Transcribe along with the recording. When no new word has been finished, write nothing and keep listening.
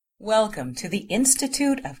Welcome to the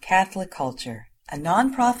Institute of Catholic Culture, a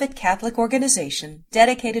nonprofit Catholic organization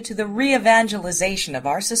dedicated to the re-evangelization of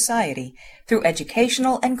our society through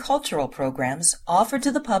educational and cultural programs offered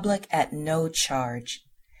to the public at no charge.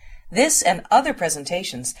 This and other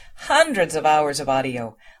presentations, hundreds of hours of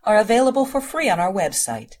audio, are available for free on our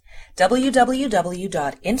website,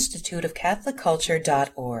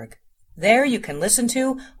 www.instituteofcatholicculture.org. There you can listen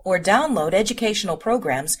to or download educational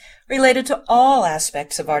programs related to all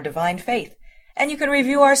aspects of our divine faith, and you can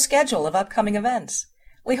review our schedule of upcoming events.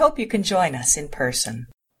 We hope you can join us in person.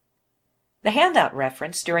 The handout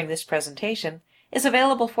reference during this presentation is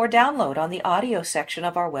available for download on the audio section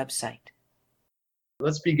of our website.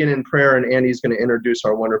 Let's begin in prayer, and Andy's going to introduce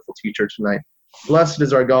our wonderful teacher tonight. Blessed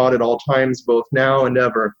is our God at all times, both now and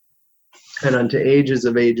ever, and unto ages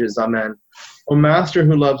of ages. Amen. O Master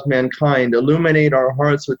who loves mankind, illuminate our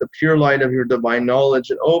hearts with the pure light of your divine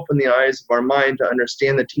knowledge and open the eyes of our mind to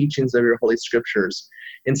understand the teachings of your holy scriptures.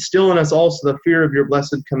 Instill in us also the fear of your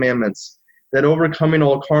blessed commandments, that overcoming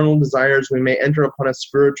all carnal desires we may enter upon a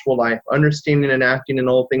spiritual life, understanding and acting in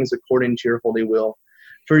all things according to your holy will.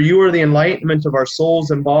 For you are the enlightenment of our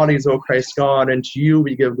souls and bodies, O Christ God, and to you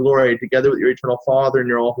we give glory, together with your eternal Father and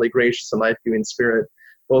your all-holy, gracious, and life-giving Spirit,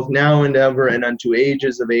 both now and ever, and unto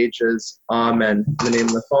ages of ages. Amen. In the name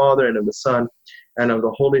of the Father, and of the Son, and of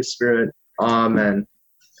the Holy Spirit. Amen.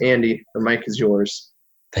 Andy, the mic is yours.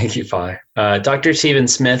 Thank you, Father. Dr. Stephen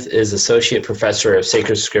Smith is Associate Professor of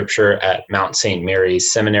Sacred Scripture at Mount St.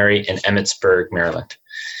 Mary's Seminary in Emmitsburg, Maryland.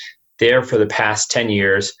 There, for the past 10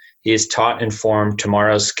 years, he has taught and formed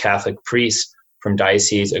tomorrow's Catholic priests from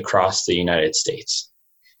dioceses across the United States.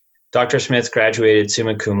 Dr. Smith graduated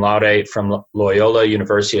summa cum laude from Loyola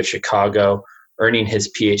University of Chicago, earning his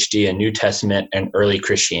PhD in New Testament and Early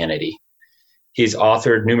Christianity. He's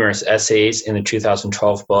authored numerous essays in the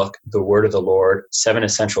 2012 book, The Word of the Lord, 7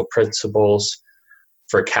 Essential Principles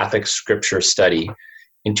for Catholic Scripture Study.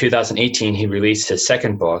 In 2018, he released his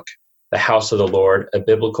second book, The House of the Lord, A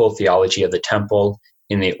Biblical Theology of the Temple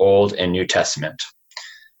in the Old and New Testament.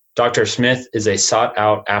 Dr. Smith is a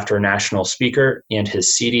sought-out-after national speaker, and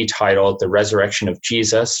his CD titled The Resurrection of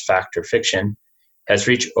Jesus, Fact or Fiction, has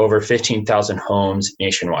reached over 15,000 homes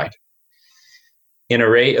nationwide. An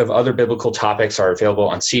array of other biblical topics are available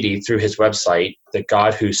on CD through his website,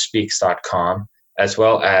 thegodwhospeaks.com, as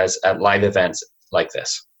well as at live events like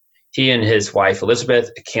this. He and his wife,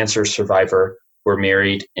 Elizabeth, a cancer survivor, were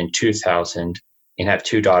married in 2000 and have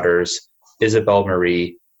 2 daughters, Isabel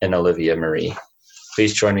Marie and Olivia Marie.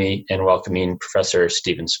 Please join me in welcoming Professor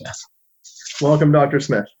Stephen Smith. Welcome, Dr.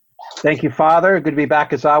 Smith. Thank you, Father. Good to be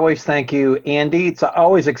back as always. Thank you, Andy. It's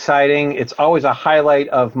always exciting. It's always a highlight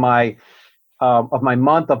of my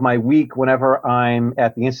month, of my week, whenever I'm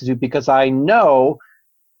at the Institute, because I know,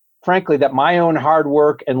 frankly, that my own hard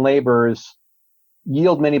work and labors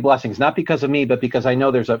yield many blessings, not because of me, but because I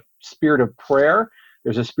know there's a spirit of prayer,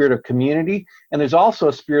 there's a spirit of community, and there's also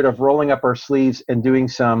a spirit of rolling up our sleeves and doing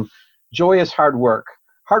some joyous hard work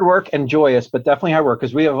and joyous, but definitely hard work,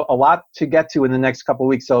 because we have a lot to get to in the next couple of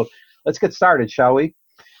weeks. So let's get started, shall we?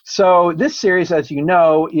 So this series, as you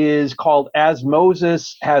know, is called As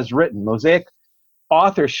Moses Has Written, Mosaic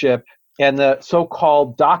Authorship and the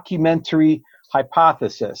so-called Documentary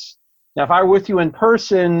Hypothesis. Now, if I were with you in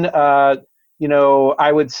person, I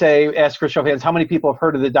would say, ask for a show of hands, how many people have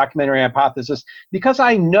heard of the Documentary Hypothesis? Because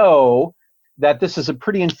I know that this is a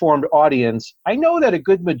pretty informed audience, I know that a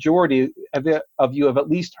good majority of you have at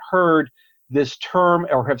least heard this term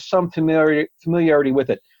or have some familiarity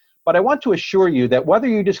with it. But I want to assure you that whether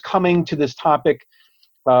you're just coming to this topic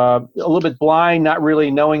a little bit blind, not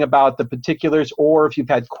really knowing about the particulars, or if you've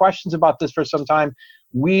had questions about this for some time,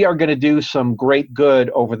 we are going to do some great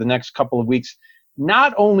good over the next couple of weeks,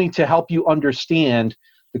 not only to help you understand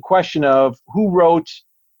the question of who wrote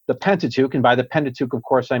the Pentateuch, and by the Pentateuch, of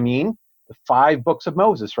course, I mean the 5 books of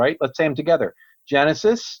Moses, right? Let's say them together.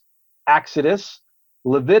 Genesis, Exodus,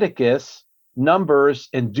 Leviticus, Numbers,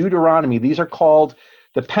 and Deuteronomy. These are called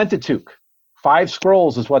the Pentateuch. 5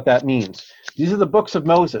 scrolls is what that means. These are the books of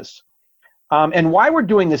Moses. And why we're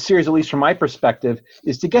doing this series, at least from my perspective,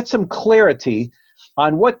 is to get some clarity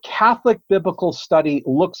on what Catholic biblical study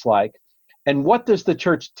looks like and what does the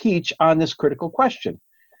church teach on this critical question.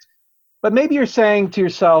 But maybe you're saying to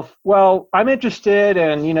yourself, well, I'm interested,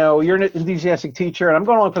 and you're an enthusiastic teacher, and I'm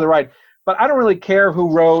going along for the ride, but I don't really care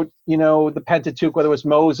who wrote, the Pentateuch, whether it was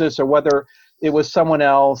Moses or whether it was someone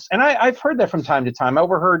else. And I've heard that from time to time. I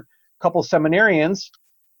overheard a couple of seminarians,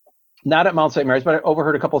 not at Mount St. Mary's, but I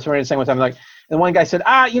overheard a couple of seminarians saying one time, and one guy said,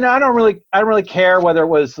 I don't really care whether it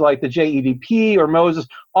was like the JEDP or Moses.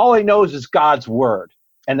 All I know is God word,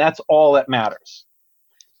 and that's all that matters.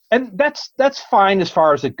 And that's fine as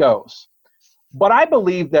far as it goes. But I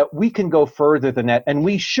believe that we can go further than that, and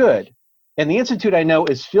we should. And the Institute, I know,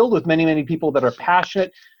 is filled with many, many people that are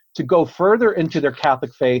passionate to go further into their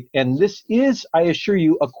Catholic faith. And this is, I assure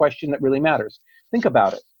you, a question that really matters. Think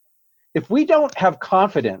about it. If we don't have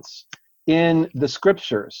confidence in the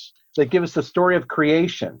scriptures that give us the story of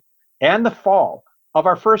creation and the fall of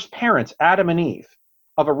our first parents, Adam and Eve,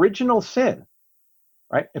 of original sin,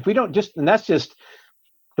 right? If we don't and that's just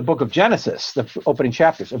the book of Genesis, the opening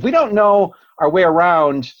chapters. If we don't know our way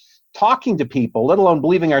around talking to people, let alone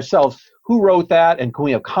believing ourselves, who wrote that, and can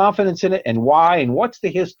we have confidence in it, and why, and what's the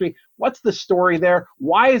history, what's the story there,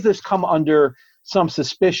 why has this come under some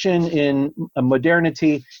suspicion in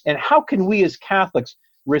modernity, and how can we as Catholics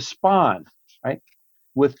respond, right,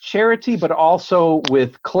 with charity, but also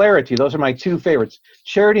with clarity? Those are my two favorites,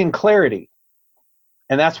 charity and clarity.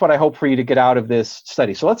 And that's what I hope for you to get out of this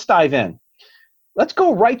study. So let's dive in. Let's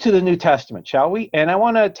go right to the New Testament, shall we? And I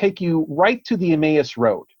want to take you right to the Emmaus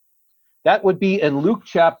Road. That would be in Luke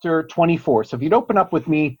chapter 24. So if you'd open up with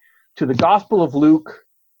me to the Gospel of Luke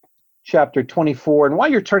chapter 24. And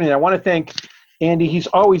while you're turning there, I want to thank Andy. He's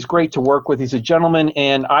always great to work with. He's a gentleman,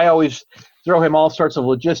 and I always throw him all sorts of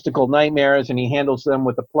logistical nightmares, and he handles them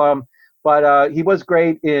with aplomb. But he was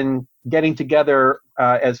great in getting together,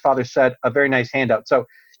 as Father said, a very nice handout. So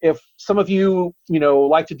if some of you,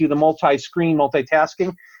 like to do the multi-screen,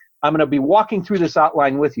 multitasking, I'm going to be walking through this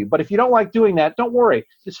outline with you. But if you don't like doing that, don't worry.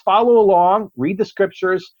 Just follow along, read the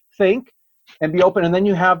scriptures, think, and be open, and then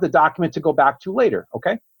you have the document to go back to later,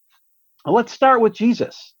 okay? Well, let's start with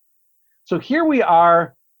Jesus. So here we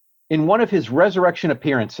are in one of his resurrection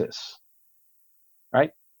appearances,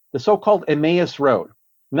 right? The so-called Emmaus Road.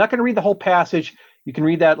 I'm not going to read the whole passage. You can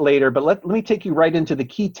read that later, but let me take you right into the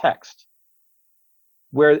key text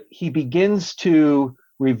where he begins to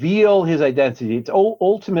reveal his identity. It's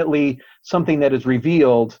ultimately something that is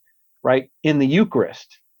revealed, right, in the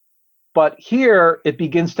Eucharist. But here it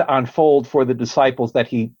begins to unfold for the disciples that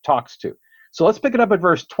he talks to. So let's pick it up at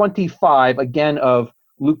verse 25, again, of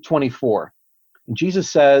Luke 24. And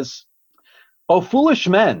Jesus says, "O foolish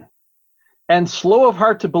men, and slow of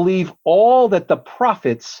heart to believe all that the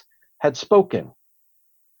prophets had spoken.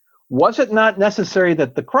 Was it not necessary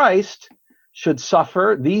that the Christ should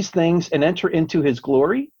suffer these things and enter into his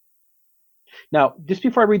glory?" Now, just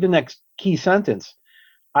before I read the next key sentence,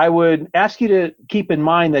 I would ask you to keep in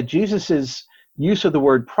mind that Jesus' use of the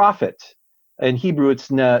word prophet, in Hebrew it's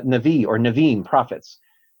navi or navim, prophets,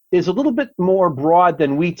 is a little bit more broad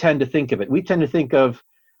than we tend to think of it. We tend to think of,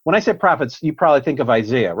 when I say prophets, you probably think of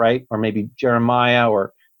Isaiah, right? Or maybe Jeremiah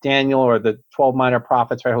or Daniel or the 12 minor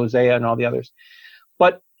prophets, right? Hosea and all the others.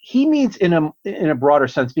 But he means in a broader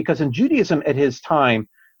sense, because in Judaism at his time,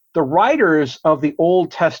 the writers of the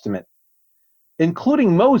Old Testament,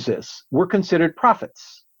 including Moses, were considered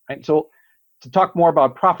prophets. Right? So to talk more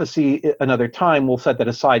about prophecy another time, we'll set that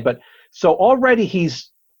aside. But so already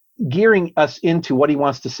he's gearing us into what he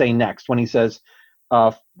wants to say next when he says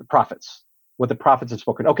the prophets, what the prophets have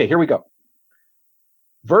spoken. Okay, here we go.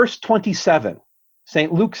 Verse 27,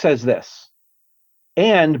 St. Luke says this,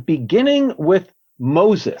 "And beginning with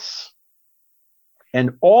Moses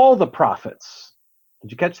and all the prophets."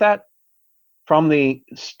 Did you catch that? From the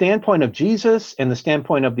standpoint of Jesus and the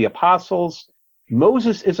standpoint of the apostles,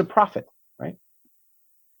 Moses is a prophet, right?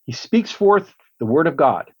 He speaks forth the word of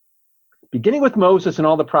God. Beginning with Moses and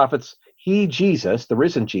all the prophets, he, Jesus, the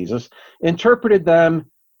risen Jesus, interpreted to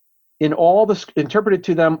them in all the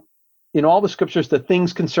scriptures the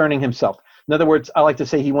things concerning himself. In other words, I like to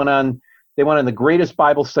say they went on the greatest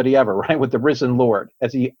Bible study ever, right, with the risen Lord,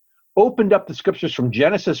 as he opened up the scriptures from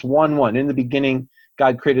Genesis 1:1. In the beginning,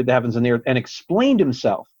 God created the heavens and the earth, and explained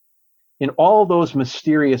himself in all those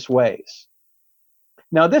mysterious ways.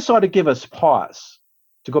 Now, this ought to give us pause.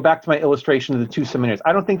 To go back to my illustration of the two seminaries,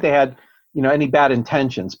 I don't think they had, any bad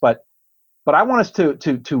intentions, but I want us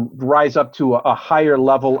to rise up to a higher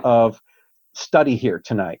level of study here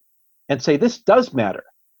tonight and say this does matter,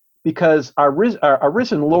 because our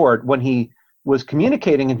risen Lord, when he was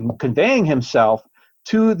communicating and conveying himself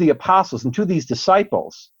to the apostles and to these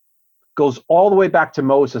disciples, goes all the way back to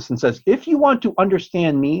Moses and says, if you want to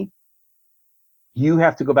understand me, you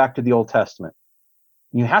have to go back to the Old Testament.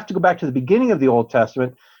 You have to go back to the beginning of the Old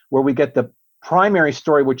Testament, where we get the primary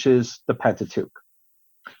story, which is the Pentateuch.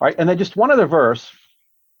 All right, and then just one other verse,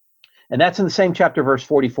 and that's in the same chapter, verse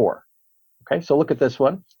 44. Okay, so look at this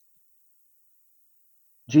one.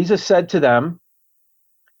 Jesus said to them,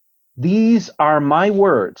 "These are my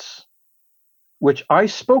words, which I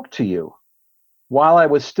spoke to you while I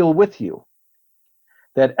was still with you,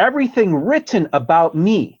 that everything written about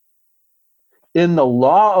me in the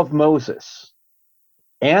law of Moses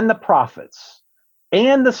and the prophets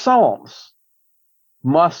and the Psalms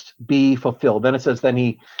must be fulfilled. Then it says, then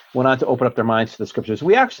he went on to open up their minds to the scriptures.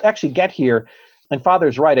 We actually get here, and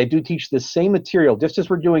Father's right, I do teach this same material, just as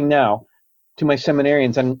we're doing now, to my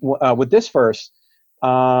seminarians. And with this verse,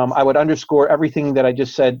 I would underscore everything that I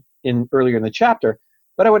just said earlier in the chapter,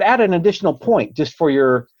 but I would add an additional point just for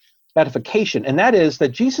your edification, and that is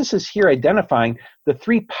that Jesus is here identifying the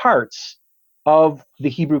three parts of the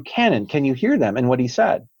Hebrew canon. Can you hear them and what he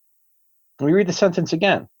said? Let me read the sentence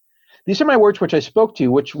again. These are my words which I spoke to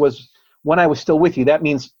you, which was when I was still with you. That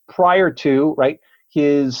means prior to, right,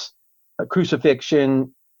 his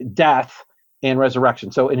crucifixion, death, and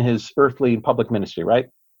resurrection. So in his earthly and public ministry, right?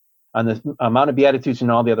 On the Mount of Beatitudes and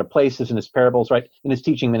all the other places, in his parables, right? In his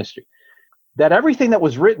teaching ministry. That everything that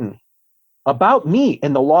was written about me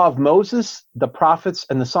in the law of Moses, the prophets,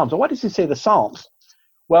 and the Psalms. So why does he say the Psalms?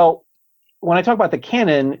 Well, when I talk about the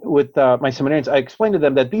canon with my seminarians, I explain to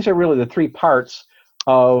them that these are really the three parts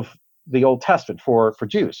of the Old Testament for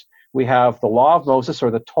Jews. We have the law of Moses, or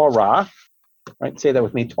the Torah, right? Say that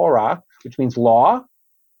with me, Torah, which means law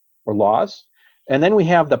or laws. And then we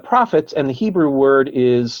have the prophets, and the Hebrew word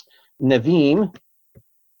is Nevi'im.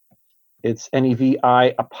 It's Nevi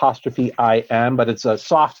apostrophe I-M, but it's a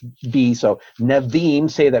soft B, so Nevi'im,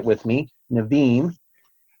 say that with me, Nevi'im.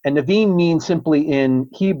 And Nevi'im means simply in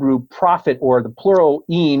Hebrew prophet, or the plural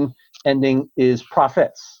im ending is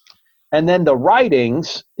prophets. And then the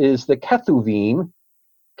writings is the Ketuvim,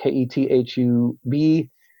 K-E-T-H-U-B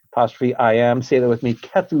apostrophe I-M, say that with me,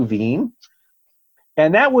 Ketuvim.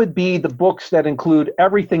 And that would be the books that include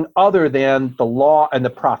everything other than the law and the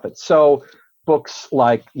prophets. So books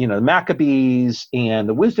like, the Maccabees and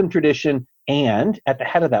the wisdom tradition, and at the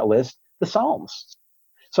head of that list, the Psalms.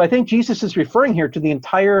 So I think Jesus is referring here to the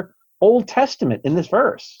entire Old Testament in this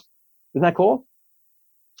verse. Isn't that cool?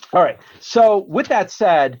 All right. So with that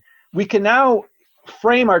said, we can now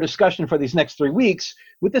frame our discussion for these next 3 weeks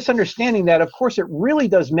with this understanding that, of course, it really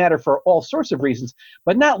does matter for all sorts of reasons,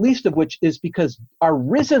 but not least of which is because our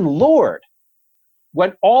risen Lord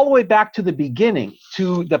went all the way back to the beginning,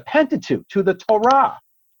 to the Pentateuch, to the Torah,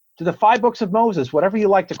 to the 5 books of Moses, whatever you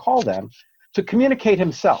like to call them, to communicate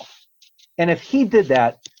himself. And if he did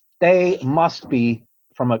that, they must be,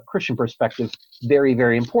 from a Christian perspective, very,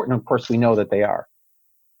 very important. Of course, we know that they are.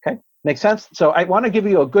 Okay? Make sense? So I want to give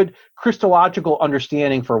you a good Christological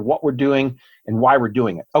understanding for what we're doing and why we're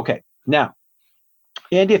doing it. Okay. Now,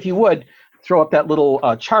 Andy, if you would, throw up that little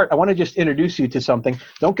chart. I want to just introduce you to something.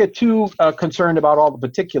 Don't get too concerned about all the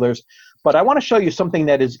particulars, but I want to show you something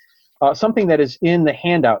that is in the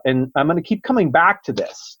handout, and I'm going to keep coming back to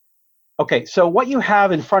this. Okay, so what you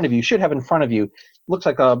have in front of you, should have in front of you, looks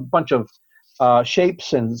like a bunch of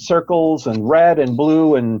shapes and circles and red and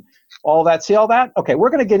blue and all that. See all that? Okay, we're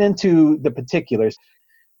going to get into the particulars.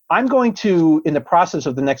 I'm going to, in the process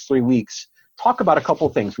of the next 3 weeks, talk about a couple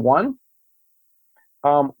of things. One,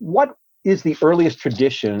 what is the earliest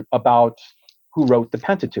tradition about who wrote the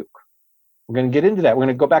Pentateuch? We're going to get into that. We're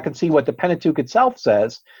going to go back and see what the Pentateuch itself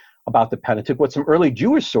says about the Pentateuch, what some early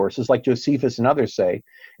Jewish sources like Josephus and others say.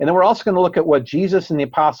 And then we're also going to look at what Jesus and the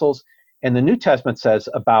apostles and the New Testament says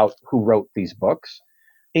about who wrote these books.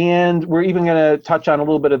 And we're even going to touch on a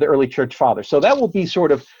little bit of the early church fathers. So that will be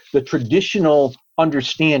sort of the traditional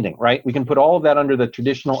understanding, right? We can put all of that under the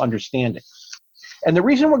traditional understanding. And the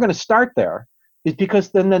reason we're going to start there is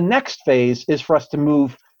because then the next phase is for us to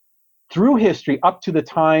move through history up to the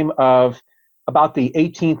time of about the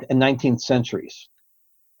 18th and 19th centuries.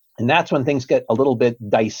 And that's when things get a little bit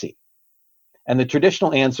dicey. And the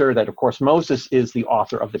traditional answer that, of course, Moses is the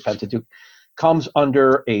author of the Pentateuch comes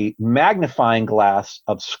under a magnifying glass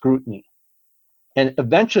of scrutiny. And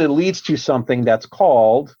eventually leads to something that's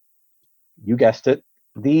called, you guessed it,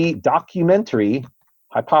 the documentary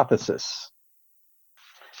hypothesis.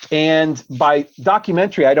 And by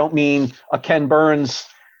documentary, I don't mean a Ken Burns,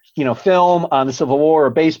 film on the Civil War or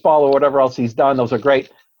baseball or whatever else he's done. Those are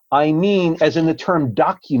great. I mean, as in the term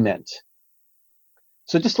document.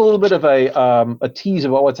 So just a little bit of a tease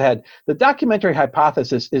about what's ahead. The documentary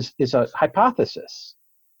hypothesis is a hypothesis.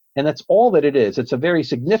 And that's all that it is. It's a very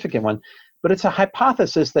significant one. But it's a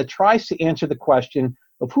hypothesis that tries to answer the question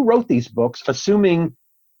of who wrote these books, assuming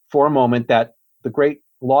for a moment that the great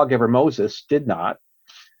lawgiver Moses did not,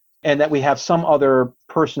 and that we have some other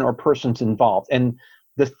person or persons involved. And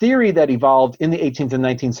the theory that evolved in the 18th and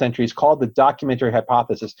 19th century is called the documentary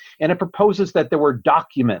hypothesis. And it proposes that there were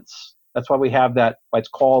documents. That's why we have that, why it's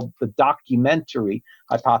called the documentary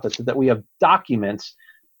hypothesis, that we have documents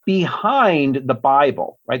behind the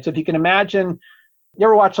Bible, right? So if you can imagine You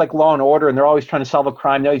ever watch like Law and Order, and they're always trying to solve a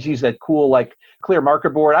crime? They always use that cool like clear marker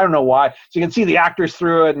board. I don't know why. So you can see the actors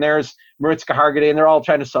through it, and there's Mariska Hargitay, and they're all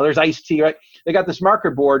trying to solve. There's Ice-T, right? They got this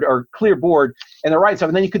marker board or clear board, and they're writing stuff,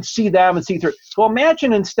 and then you could see them and see through. So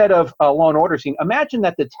imagine instead of a Law and Order scene, imagine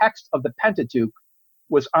that the text of the Pentateuch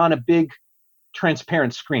was on a big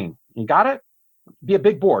transparent screen. You got it? Be a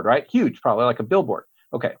big board, right? Huge, probably like a billboard.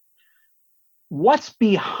 Okay. What's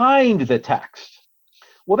behind the text?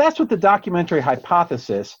 Well, that's what the documentary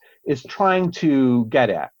hypothesis is trying to get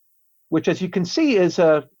at, which, as you can see,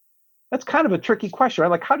 that's kind of a tricky question,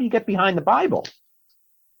 right? Like, how do you get behind the Bible,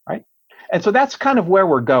 right? And so that's kind of where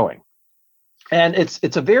we're going. And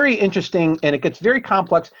it's a very interesting, and it gets very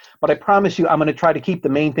complex, but I promise you I'm going to try to keep the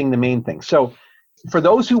main thing. So for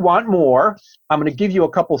those who want more, I'm going to give you a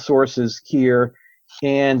couple sources here,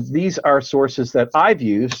 and these are sources that I've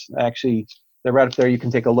used. Actually, they're right up there. You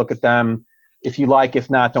can take a look at them if you like.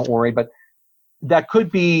 If not, don't worry. But that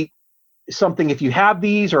could be something if you have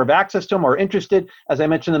these or have access to them or interested, as I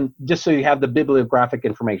mentioned them, just so you have the bibliographic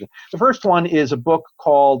information. The first one is a book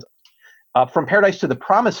called From Paradise to the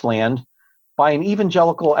Promised Land by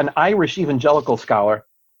an Irish evangelical scholar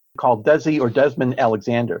called Desmond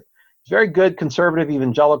Alexander. It's very good, conservative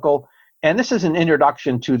evangelical. And this is an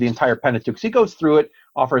introduction to the entire Pentateuch. So he goes through it,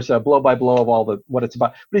 offers a blow-by-blow of all what it's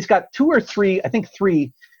about. But he's got two or three, I think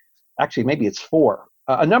three, actually maybe it's four,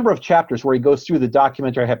 a number of chapters where he goes through the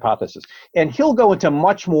documentary hypothesis. And he'll go into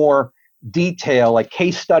much more detail, like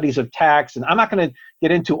case studies of text. And I'm not going to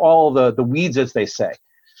get into all the weeds, as they say.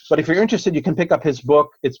 But if you're interested, you can pick up his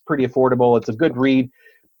book. It's pretty affordable. It's a good read.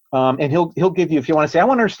 And he'll give you, if you want to say, I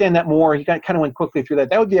want to understand that more, he kind of went quickly through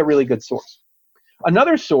that. That would be a really good source.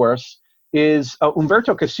 Another source is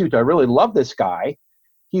Umberto Cassuto. I really love this guy.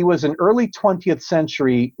 He was an early 20th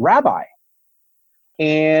century rabbi.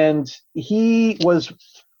 And he was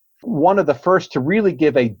one of the first to really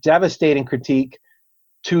give a devastating critique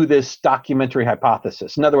to this documentary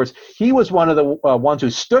hypothesis. In other words, he was one of the ones who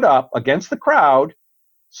stood up against the crowd,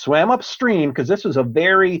 swam upstream, because this was a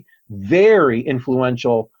very, very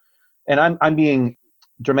influential, and I'm being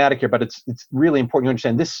dramatic here, but it's really important to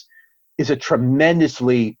understand this is a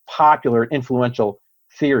tremendously popular, influential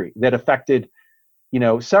theory that affected,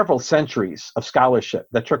 several centuries of scholarship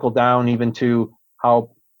that trickled down even to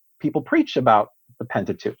how people preach about the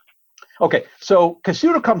Pentateuch. Okay, so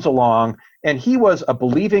Cassuto comes along, and he was a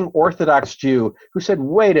believing Orthodox Jew who said,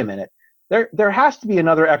 wait a minute, there has to be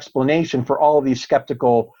another explanation for all of these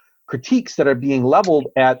skeptical critiques that are being leveled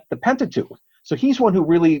at the Pentateuch. So he's one who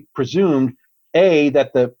really presumed, A,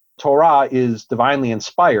 that the Torah is divinely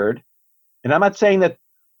inspired. And I'm not saying that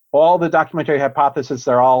all the documentary hypotheses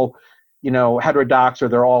are all, heterodox or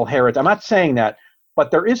they're all heretics. I'm not saying that.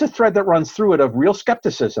 But there is a thread that runs through it of real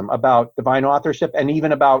skepticism about divine authorship and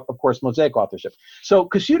even about, of course, Mosaic authorship. So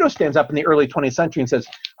Cassuto stands up in the early 20th century and says,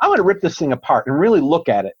 I'm going to rip this thing apart and really look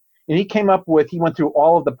at it. And he went through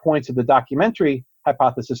all of the points of the documentary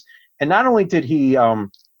hypothesis. And not only did he,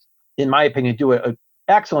 in my opinion, do an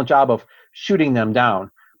excellent job of shooting them down,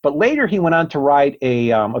 but later he went on to write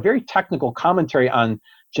a very technical commentary on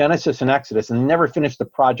Genesis and Exodus, and never finished the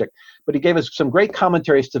project. But he gave us some great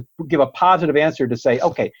commentaries to give a positive answer to say,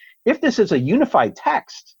 okay, if this is a unified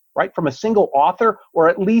text, right, from a single author, or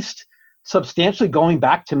at least substantially going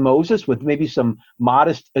back to Moses with maybe some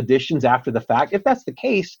modest additions after the fact, if that's the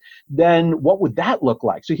case, then what would that look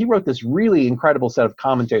like? So he wrote this really incredible set of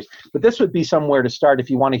commentaries. But this would be somewhere to start if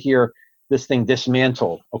you want to hear this thing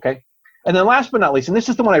dismantled, okay? And then last but not least, and this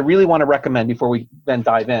is the one I really want to recommend before we then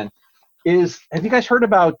dive in, have you guys heard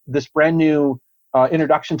about this brand new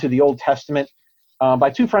introduction to the Old Testament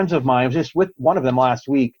by two friends of mine? I was just with one of them last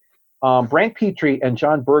week, Brant Pitre and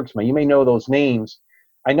John Bergsma. You may know those names.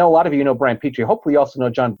 I know a lot of you know Brant Pitre. Hopefully you also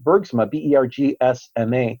know John Bergsma,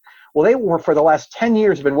 Bergsma. Well, they were, for the last 10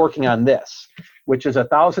 years, have been working on this, which is a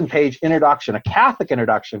 1,000-page introduction, a Catholic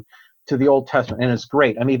introduction to the Old Testament, and it's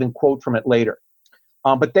great. I'm even quote from it later.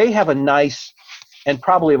 But they have a nice, and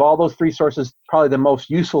probably of all those three sources, probably the most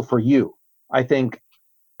useful for you, I think,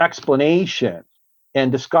 explanation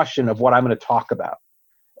and discussion of what I'm going to talk about.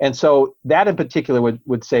 And so that in particular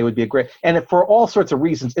would be a great, and for all sorts of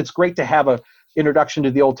reasons, it's great to have a introduction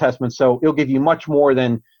to the Old Testament. So it'll give you much more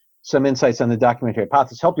than some insights on the documentary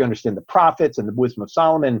hypothesis, help you understand the prophets and the wisdom of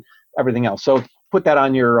Solomon, everything else. So put that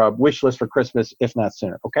on your wish list for Christmas, if not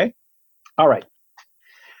sooner. Okay. All right.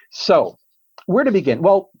 So where to begin?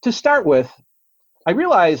 Well, to start with, I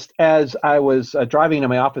realized as I was driving to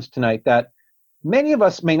my office tonight that many of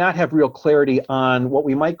us may not have real clarity on what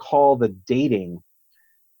we might call the dating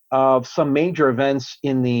of some major events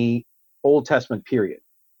in the Old Testament period.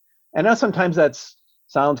 And now sometimes that's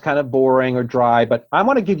sounds kind of boring or dry, but I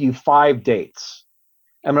want to give you 5 dates.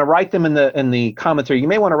 I'm going to write them in the commentary. You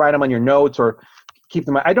may want to write them on your notes or keep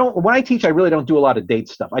them. When I teach, I really don't do a lot of date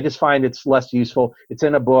stuff. I just find it's less useful. It's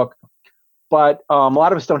in a book, but a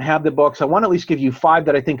lot of us don't have the books. I want to at least give you 5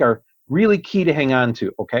 that I think are really key to hang on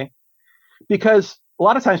to, okay? Because a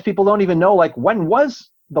lot of times people don't even know, like, when was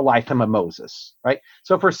the lifetime of Moses, right?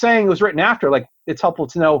 So if we're saying it was written after, like, it's helpful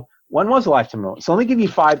to know when was the lifetime of Moses. So let me give you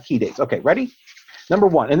 5 key dates. Okay, ready? Number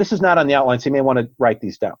 1, and this is not on the outline, so you may want to write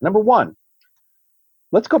these down. Number 1,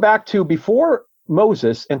 let's go back to before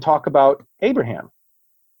Moses and talk about Abraham.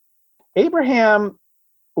 Abraham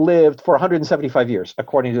lived for 175 years,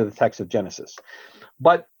 according to the text of Genesis.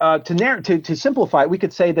 But to simplify it, we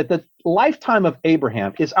could say that the lifetime of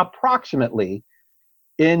Abraham is approximately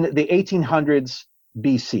in the 1800s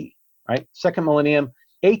BC, right? Second millennium,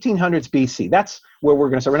 1800s BC. That's where we're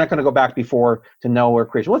going to start. We're not going to go back before to Noah or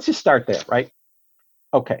creation. Let's just start there, right?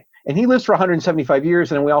 Okay. And he lives for 175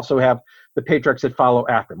 years, and then we also have the patriarchs that follow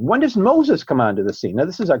after him. When does Moses come onto the scene? Now,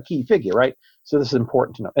 this is our key figure, right? So this is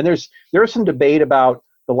important to know. And there is some debate about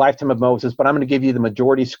the lifetime of Moses, but I'm going to give you the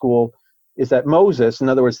majority school, is that Moses, in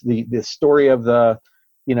other words, the story of the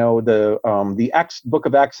book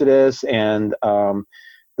of Exodus and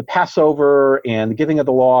the Passover and the giving of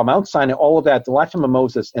the law, Mount Sinai, all of that, the lifetime of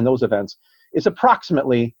Moses and those events is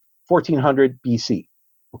approximately 1400 BC.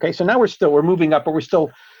 Okay, so now we're moving up, but we're still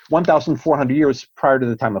 1,400 years prior to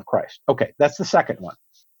the time of Christ. Okay, that's the second one.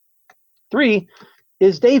 3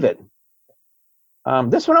 is David.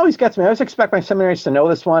 This one always gets me. I always expect my seminaries to know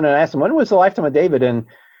this one, and I ask them, when was the lifetime of David? And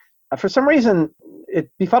for some reason, it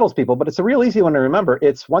befuddles people, but it's a real easy one to remember.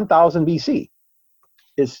 It's 1000 BC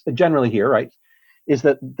is generally here, right? Is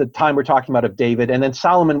the time we're talking about of David. And then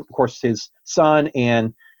Solomon, of course, his son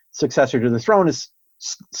and successor to the throne, is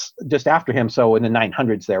just after him, so in the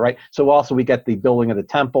 900s there, right? So also we get the building of the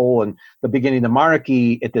temple and the beginning of the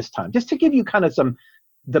monarchy at this time, just to give you kind of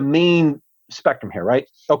the main spectrum here, right?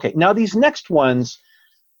 Okay, now these next ones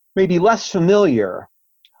may be less familiar,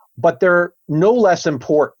 but they're no less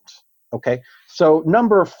important, okay? So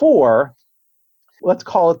number 4, let's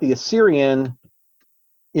call it the Assyrian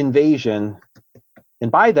invasion, and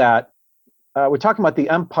by that, we're talking about the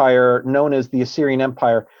empire known as the Assyrian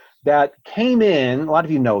Empire, that came in. A lot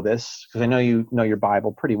of you know this, because I know you know your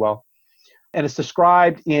Bible pretty well. And it's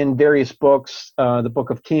described in various books, the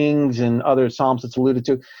Book of Kings and other Psalms it's alluded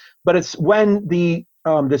to. But it's when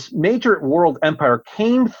this major world empire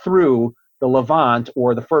came through the Levant,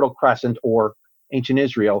 or the Fertile Crescent, or ancient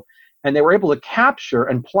Israel, and they were able to capture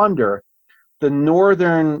and plunder the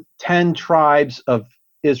northern 10 tribes of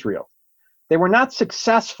Israel. They were not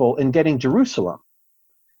successful in getting Jerusalem.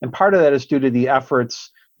 And part of that is due to the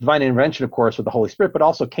efforts, divine intervention, of course, with the Holy Spirit, but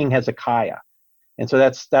also King Hezekiah. And so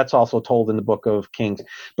that's also told in the Book of Kings.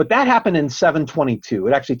 But that happened in 722.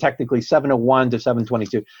 It actually technically 701 to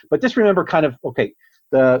 722. But just remember kind of, okay,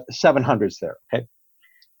 the 700s there, okay?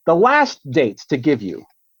 The last dates to give you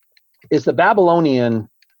is the Babylonian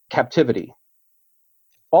captivity,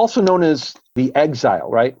 also known as the exile,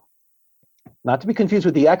 right? Not to be confused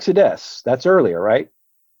with the Exodus. That's earlier, right?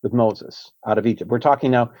 With Moses out of Egypt. We're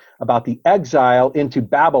talking now about the exile into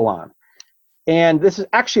Babylon. And this is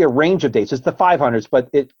actually a range of dates. It's the 500s, but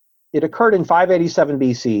it occurred in 587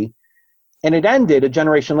 BC, and it ended a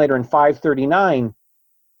generation later in 539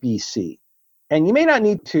 BC. And you may not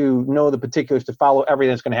need to know the particulars to follow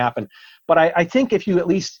everything that's going to happen, but I think if you at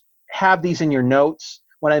least have these in your notes,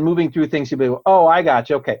 when I'm moving through things, you'll be, oh, I got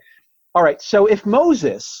you, okay. All right, so if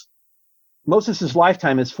Moses'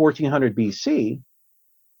 lifetime is 1400 BC,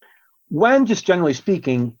 when, just generally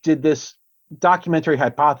speaking, did this documentary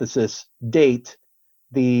hypothesis date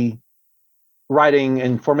the writing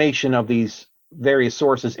and formation of these various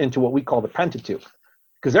sources into what we call the Pentateuch?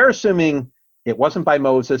 Because they're assuming it wasn't by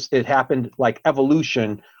Moses, it happened like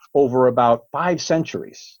evolution over about 5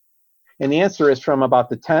 centuries. And the answer is from about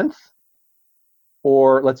the 10th,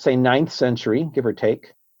 or let's say 9th century, give or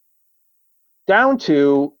take, down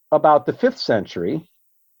to about the 5th century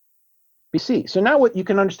BC. So now what you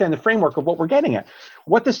can understand the framework of what we're getting at.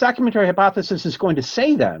 What this documentary hypothesis is going to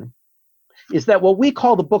say then is that what we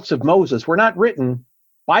call the books of Moses were not written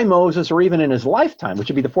by Moses or even in his lifetime, which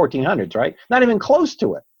would be the 1400s, right? Not even close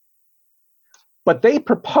to it. But they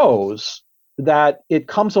propose that it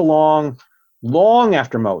comes along long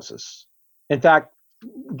after Moses. In fact,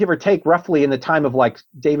 give or take, roughly in the time of like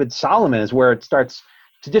David Solomon is where it starts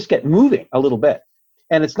to just get moving a little bit.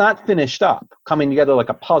 And it's not finished up, coming together like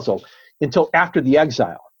a puzzle, until after the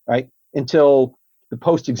exile, right? Until the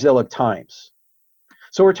post-exilic times.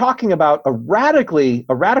 So we're talking about a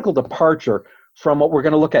radical departure from what we're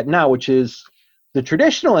going to look at now, which is the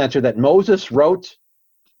traditional answer that Moses wrote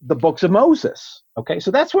the books of Moses. Okay,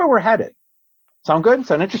 so that's where we're headed. Sound good?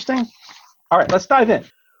 Sound interesting? All right, let's dive in.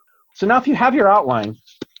 So now if you have your outline,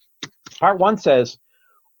 part 1 says,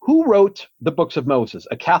 who wrote the books of Moses?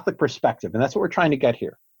 A Catholic perspective, and that's what we're trying to get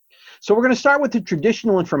here. So we're going to start with the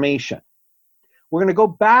traditional information. We're going to go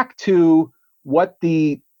back to what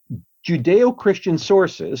the Judeo-Christian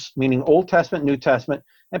sources, meaning Old Testament, New Testament,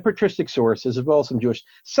 and patristic sources, as well as some Jewish,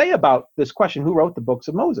 say about this question, who wrote the books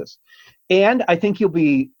of Moses? And I think you'll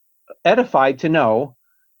be edified to know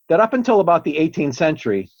that up until about the 18th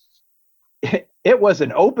century, it was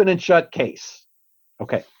an open and shut case.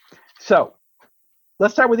 Okay, so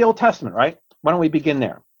let's start with the Old Testament, right? Why don't we begin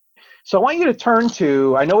there? So I want you to turn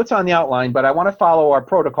to, I know it's on the outline, but I want to follow our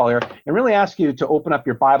protocol here and really ask you to open up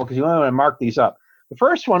your Bible because you want to mark these up. The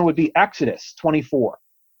first one would be Exodus 24.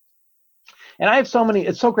 And I have so many,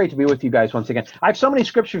 it's so great to be with you guys once again. I have so many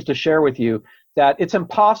scriptures to share with you that it's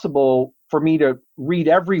impossible for me to read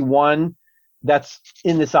every one that's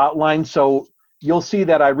in this outline. So you'll see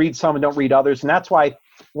that I read some and don't read others. And that's why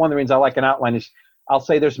one of the reasons I like an outline is I'll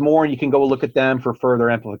say there's more and you can go look at them for further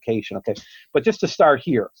amplification. Okay, but just to start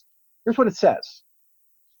here, here's what it says.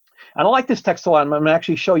 And I like this text a lot. I'm going to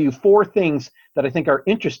actually show you 4 things that I think are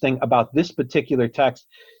interesting about this particular text.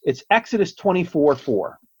 It's Exodus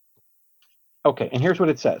 24:4. Okay, and here's what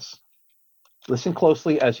it says. Listen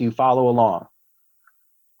closely as you follow along.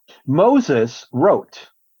 Moses wrote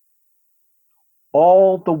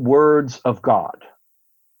all the words of God.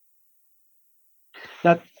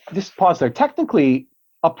 Now, just pause there. Technically,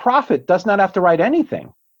 a prophet does not have to write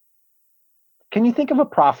anything. Can you think of a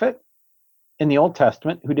prophet in the Old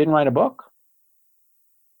Testament who didn't write a book?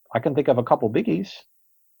 I can think of a couple biggies.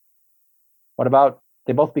 What about,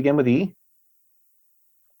 they both begin with E?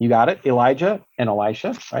 You got it, Elijah and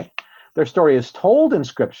Elisha, right? Their story is told in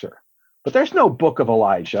Scripture, but there's no book of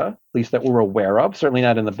Elijah, at least that we're aware of, certainly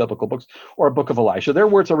not in the biblical books, or a book of Elisha. Their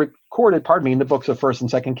words are recorded, in the books of 1st and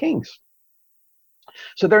 2nd Kings.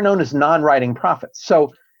 So they're known as non-writing prophets.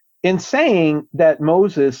 So in saying that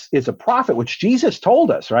Moses is a prophet, which Jesus told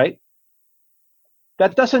us, right?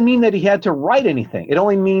 That doesn't mean that he had to write anything. It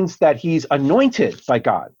only means that he's anointed by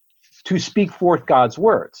God to speak forth God's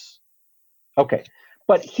words. Okay,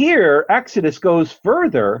 but here Exodus goes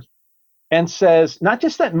further and says not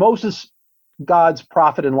just that Moses, God's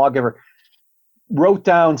prophet and lawgiver, wrote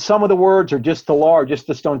down some of the words or just the law or just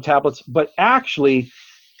the stone tablets, but actually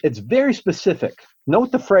it's very specific.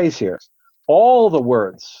 Note the phrase here, all the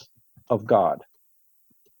words of God.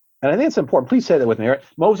 And I think it's important. Please say that with me. Right?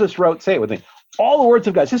 Moses wrote, say it with me, all the words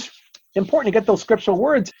of God. It's just important to get those scriptural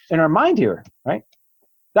words in our mind here, right?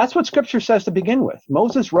 That's what Scripture says to begin with.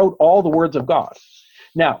 Moses wrote all the words of God.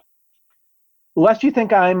 Now, lest you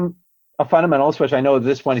think I'm a fundamentalist, which I know at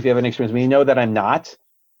this point, if you have any experience with me, you know that I'm not.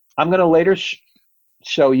 I'm going to later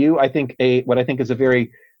show you, I think, what I think is a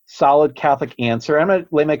very solid Catholic answer. I'm going to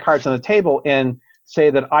lay my cards on the table and say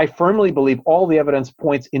that I firmly believe all the evidence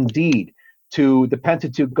points indeed to the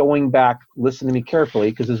Pentateuch going back, listen to me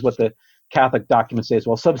carefully, because this is what the Catholic documents say as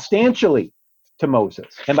well, substantially to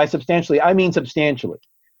Moses. And by substantially, I mean substantially.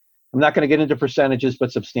 I'm not going to get into percentages,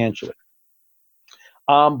 but substantially.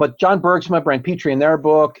 But John Bergsma, Brian Petrie in their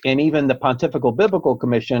book, and even the Pontifical Biblical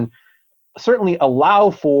Commission certainly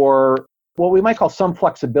allow for what we might call some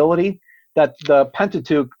flexibility, that the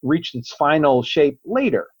Pentateuch reached its final shape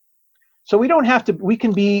later. So we don't have to, we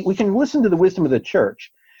can listen to the wisdom of the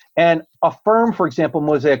church and affirm, for example,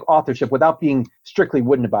 Mosaic authorship without being strictly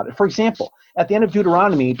wooden about it. For example, at the end of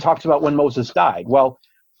Deuteronomy, it talks about when Moses died. Well,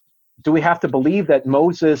 do we have to believe that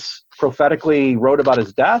Moses prophetically wrote about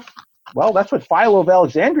his death? Well, that's what Philo of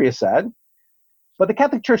Alexandria said. But the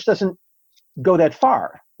Catholic Church doesn't go that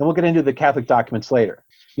far. And we'll get into the Catholic documents later.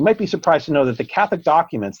 You might be surprised to know that the Catholic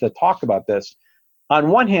documents that talk about this, on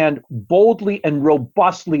one hand, boldly and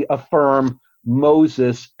robustly affirm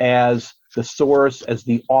Moses as the source, as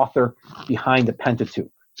the author behind the Pentateuch,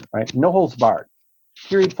 right? No holds barred,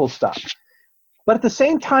 period, full stop. But at the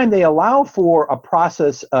same time, they allow for a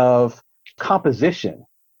process of composition.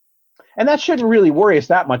 And that shouldn't really worry us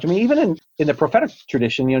that much. I mean, even in the prophetic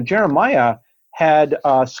tradition, Jeremiah had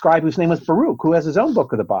a scribe whose name was Baruch, who has his own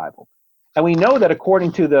book of the Bible. And we know that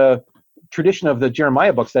according to the tradition of the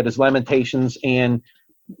Jeremiah books, that is Lamentations and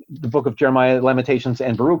the book of Jeremiah, Lamentations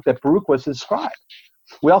and Baruch, that Baruch was his scribe.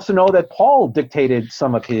 We also know that Paul dictated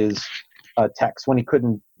some of his texts when he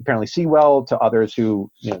couldn't apparently see well to others who,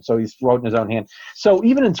 so he wrote in his own hand. So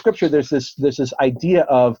even in Scripture, there's this idea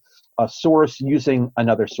of a source using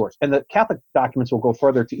another source. And the Catholic documents will go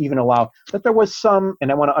further to even allow that there was some,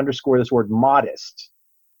 and I want to underscore this word, modest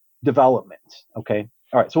development. Okay?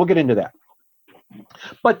 All right, so we'll get into that.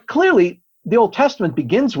 But clearly, the Old Testament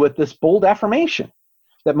begins with this bold affirmation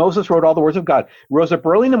that Moses wrote all the words of God, rose up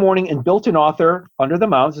early in the morning and built an altar under the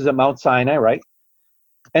mountains, is at Mount Sinai, right?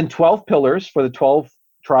 And 12 pillars for the 12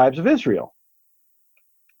 tribes of Israel.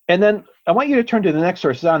 And then I want you to turn to the next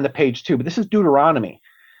verse. It's on the page 2, but this is Deuteronomy.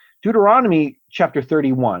 Deuteronomy chapter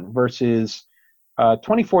 31, verses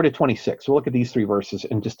 24 to 26. We'll look at these 3 verses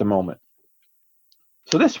in just a moment.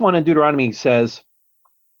 So this one in Deuteronomy says,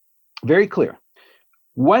 very clear,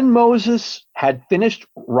 when Moses had finished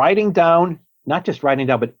writing down, not just writing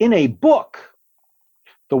down, but in a book,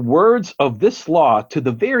 the words of this law to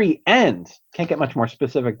the very end, can't get much more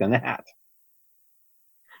specific than that.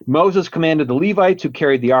 Moses commanded the Levites who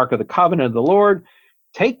carried the Ark of the Covenant of the Lord,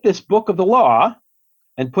 take this book of the law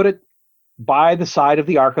and put it by the side of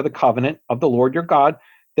the Ark of the Covenant of the Lord your God,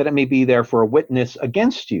 that it may be there for a witness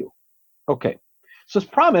against you. Okay, so as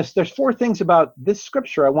promised, there's 4 things about this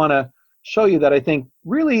scripture I want to show you that I think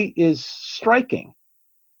really is striking.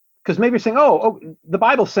 Because maybe you're saying, oh, the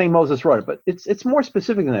Bible's saying Moses wrote it, but it's more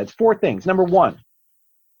specific than that. It's 4 things. Number 1,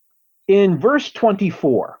 in verse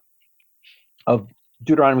 24 of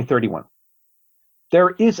Deuteronomy 31, there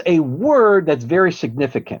is a word that's very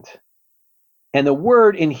significant. And the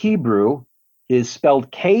word in Hebrew is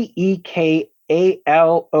spelled Kekaloh,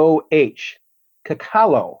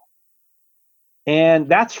 kekalo. And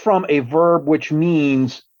that's from a verb which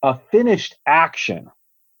means a finished action.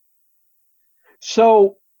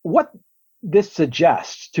 So what this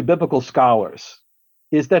suggests to biblical scholars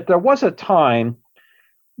is that there was a time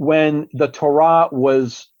when the Torah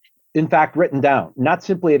was, in fact, written down, not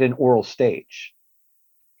simply at an oral stage,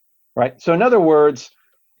 right? So in other words,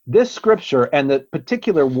 this scripture and the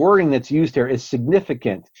particular wording that's used here is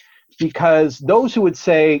significant because those who would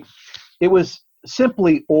say it was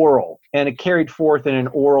simply oral and it carried forth in an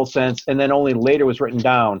oral sense and then only later was written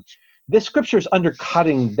down, this scripture is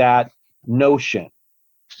undercutting that notion.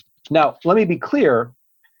 Now, let me be clear.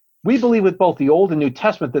 We believe with both the Old and New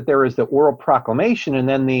Testament that there is the oral proclamation and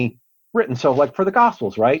then the written. So like for the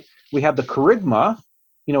Gospels, right? We have the kerygma,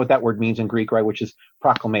 you know what that word means in Greek, right? Which is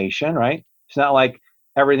proclamation, right? It's not like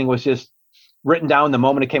everything was just written down the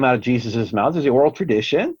moment it came out of Jesus' mouth. There's the oral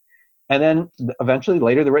tradition, and then eventually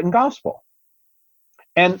later the written gospel.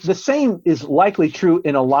 And the same is likely true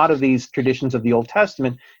in a lot of these traditions of the Old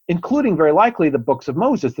Testament, including very likely the books of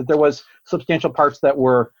Moses, that there was substantial parts that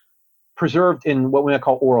were preserved in what we might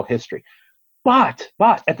call oral history. But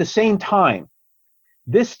at the same time,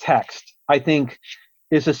 this text, I think,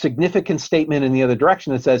 is a significant statement in the other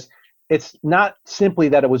direction that says it's not simply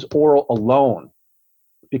that it was oral alone,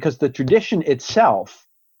 because the tradition itself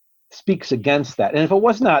speaks against that. And if it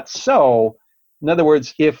was not so, in other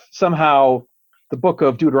words, if somehow the book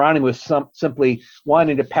of Deuteronomy was simply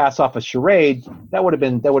wanting to pass off a charade, that would have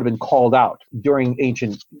been called out during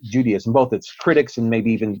ancient Judaism, both its critics and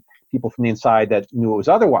maybe even people from the inside that knew it was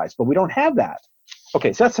otherwise. But we don't have that.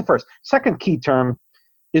 Okay, so that's the first. Second key term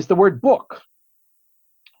is the word book.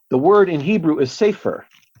 The word in Hebrew is sefer,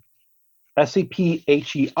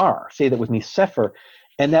 S-E-P-H-E-R. Say that with me, sefer.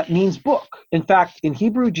 And that means book. In fact, in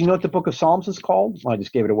Hebrew, do you know what the book of Psalms is called? Well, I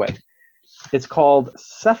just gave it away. It's called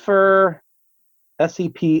Sefer,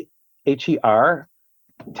 S-E-P-H-E-R,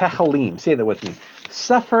 Tehillim. Say that with me.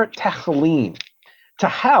 Sefer Tehillim.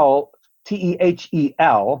 Tehel,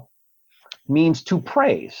 T-E-H-E-L, means to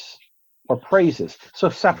praise or praises. So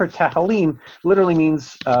Sefer Tehillim literally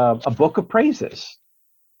means a book of praises.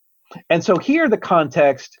 And so here the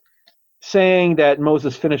context saying that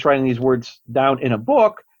Moses finished writing these words down in a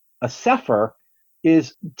book, a sefer,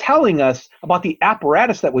 is telling us about the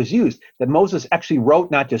apparatus that was used, that Moses actually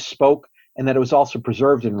wrote, not just spoke, and that it was also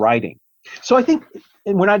preserved in writing. So I think,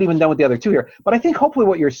 and we're not even done with the other 2 here, but I think hopefully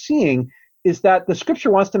what you're seeing is that the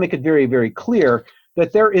scripture wants to make it very, very clear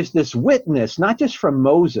that there is this witness, not just from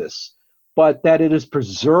Moses, but that it is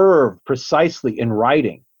preserved precisely in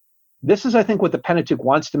writing. This is, I think, what the Pentateuch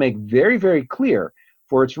wants to make very, very clear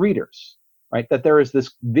for its readers, right? That there is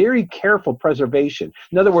this very careful preservation.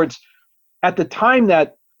 In other words, at the time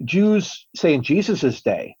that Jews, say in Jesus'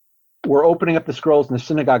 day, were opening up the scrolls in the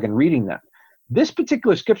synagogue and reading them, this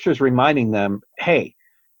particular scripture is reminding them, hey,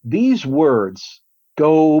 these words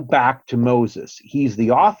go back to Moses. He's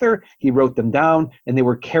the author, he wrote them down, and they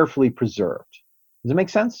were carefully preserved. Does it make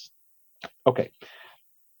sense? Okay.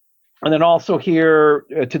 And then also here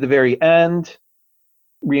to the very end,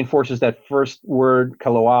 reinforces that first word,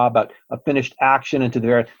 kaloah, about a finished action, and to the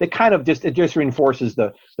very, it just reinforces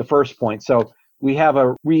the first point. So we have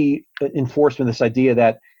a reinforcement of this idea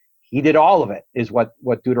that he did all of it, is what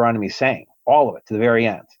Deuteronomy is saying, all of it to the very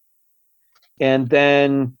end. And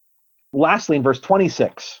then lastly, in verse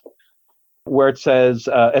 26, where it says,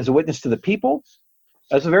 as a witness to the people.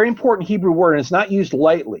 That's a very important Hebrew word, and it's not used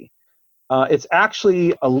lightly. It's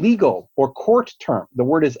actually a legal or court term. The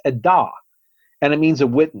word is edah, and it means a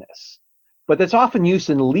witness. But that's often used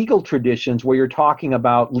in legal traditions where you're talking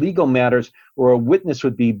about legal matters where a witness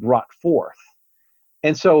would be brought forth.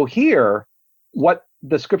 And so here, what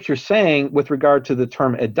the scripture is saying with regard to the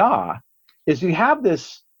term edah is you have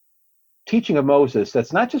this teaching of Moses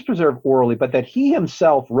that's not just preserved orally, but that he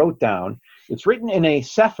himself wrote down. It's written in a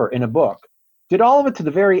sefer, in a book, did all of it to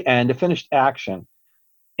the very end, a finished action,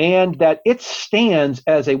 and that it stands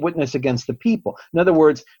as a witness against the people. In other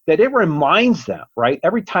words, that it reminds them, right,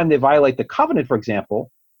 every time they violate the covenant, for example,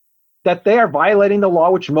 that they are violating the law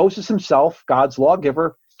which Moses himself, God's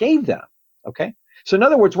lawgiver, gave them, okay? So in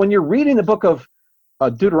other words, when you're reading the book of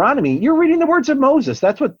Deuteronomy, you're reading the words of Moses.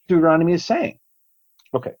 That's what Deuteronomy is saying.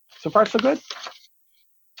 Okay, so far so good?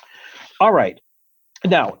 All right.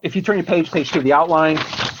 Now, if you turn your page 2, the outline,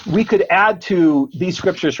 we could add to these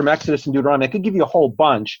scriptures from Exodus and Deuteronomy. I could give you a whole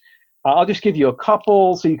bunch. I'll just give you a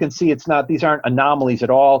couple so you can see these aren't anomalies at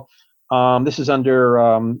all. This is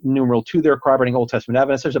under numeral 2 there, corroborating Old Testament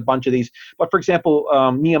evidence. There's a bunch of these. But for example,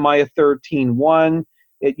 Nehemiah 13:1,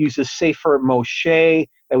 it uses Sefer Moshe.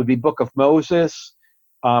 That would be Book of Moses.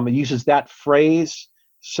 It uses that phrase.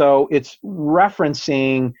 So it's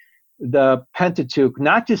referencing the Pentateuch,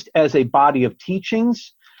 not just as a body of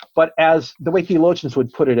teachings, but as the way theologians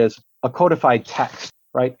would put it, as a codified text,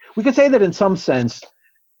 right? We could say that in some sense,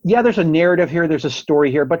 yeah, there's a narrative here, there's a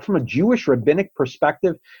story here, but from a Jewish rabbinic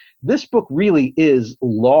perspective, this book really is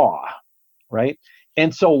law, right?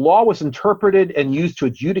 And so law was interpreted and used to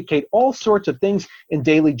adjudicate all sorts of things in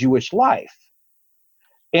daily Jewish life.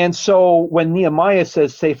 And so when Nehemiah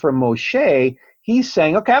says, Sefer Moshe, he's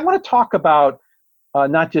saying, okay, I want to talk about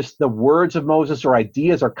not just the words of Moses or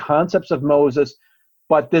ideas or concepts of Moses,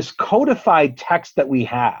 but this codified text that we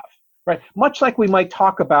have, right? Much like we might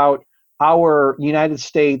talk about our United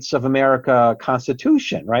States of America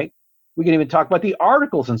Constitution, right? We can even talk about the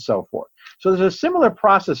articles and so forth. So there's a similar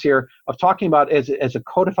process here of talking about as a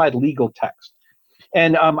codified legal text.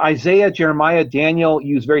 And Isaiah, Jeremiah, Daniel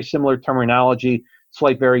use very similar terminology,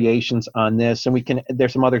 slight variations on this, and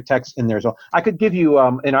there's some other texts in there as well. I could give you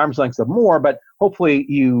an arm's length of more, but hopefully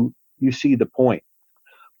you see the point.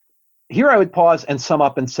 Here I would pause and sum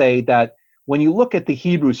up and say that when you look at the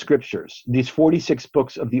Hebrew scriptures, these 46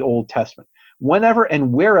 books of the Old Testament, whenever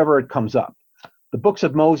and wherever it comes up, the books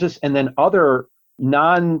of Moses and then other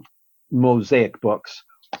non-Mosaic books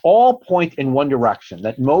all point in one direction,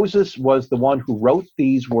 that Moses was the one who wrote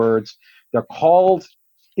these words. They're called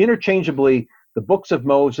interchangeably the books of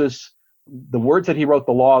Moses, the words that he wrote,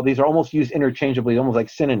 the law. These are almost used interchangeably, almost like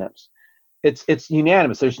synonyms. It's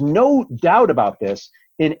unanimous. There's no doubt about this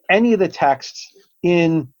in any of the texts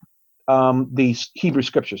in these Hebrew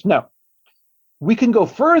scriptures. Now, we can go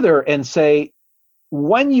further and say,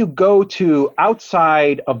 when you go to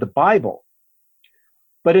outside of the Bible,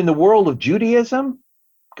 but in the world of Judaism,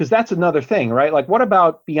 because that's another thing, right? Like, what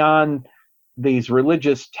about beyond these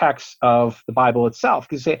religious texts of the Bible itself?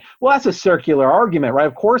 Because you say, well, that's a circular argument, right?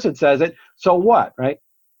 Of course it says it, so what, right?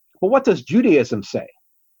 But what does Judaism say?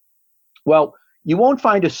 Well, you won't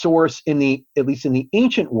find a source at least in the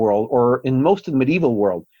ancient world or in most of the medieval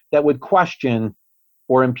world that would question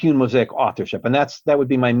or impugn Mosaic authorship. And that would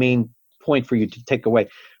be my main point for you to take away.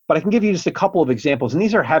 But I can give you just a couple of examples, and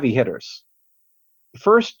these are heavy hitters.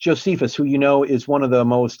 First, Josephus, who you know is one of the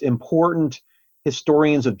most important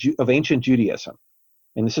historians of ancient Judaism.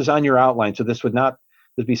 And this is on your outline, so this would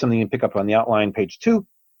be something you can pick up on the outline, page 2.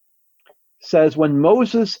 Says, when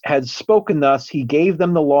Moses had spoken thus, he gave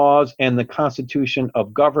them the laws and the constitution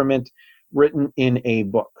of government written in a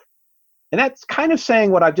book. And that's kind of saying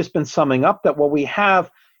what I've just been summing up, that what we have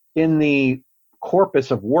in the corpus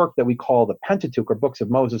of work that we call the Pentateuch, or books of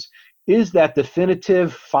Moses, is that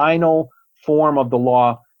definitive, final form of the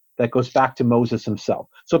law that goes back to Moses himself.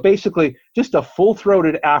 So basically, just a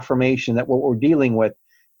full-throated affirmation that what we're dealing with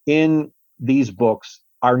in these books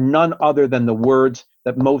are none other than the words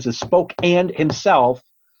that Moses spoke and himself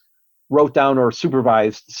wrote down or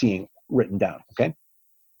supervised seeing written down, okay?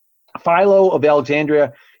 Philo of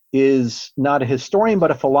Alexandria is not a historian,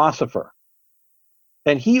 but a philosopher.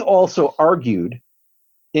 And he also argued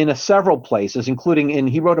in several places, including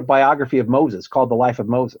he wrote a biography of Moses called The Life of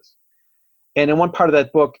Moses. And in one part of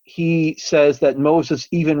that book, he says that Moses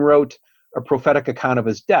even wrote a prophetic account of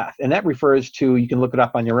his death. And that refers to, you can look it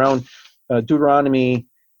up on your own, Deuteronomy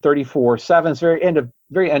 34:7, it's very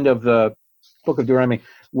end of the book of Deuteronomy,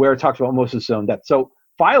 where it talks about Moses' own death. So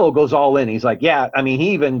Philo goes all in. He's like, yeah, I mean,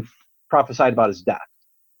 he even prophesied about his death,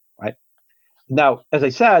 right? Now, as I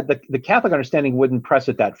said, the Catholic understanding wouldn't press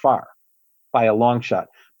it that far by a long shot,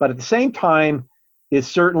 but at the same time is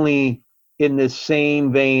certainly in this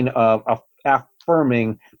same vein of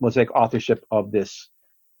affirming Mosaic authorship of this,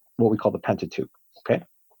 what we call the Pentateuch, okay?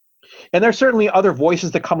 And there's certainly other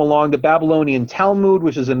voices that come along. The Babylonian Talmud,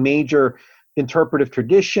 which is a major interpretive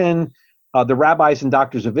tradition, the rabbis and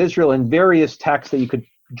doctors of Israel, and various texts that you could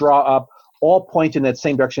draw up, all point in that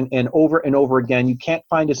same direction. And over again, you can't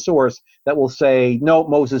find a source that will say, no,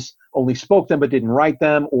 Moses only spoke them but didn't write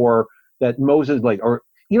them, or that Moses, or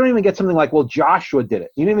you don't even get something like, well, Joshua did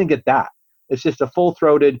it. You don't even get that. It's just a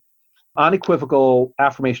full-throated, unequivocal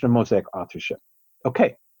affirmation of Mosaic authorship.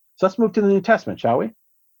 Okay, so let's move to the New Testament, shall we?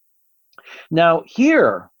 Now,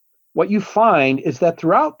 here, what you find is that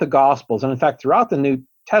throughout the Gospels, and in fact, throughout the New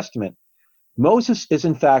Testament, Moses is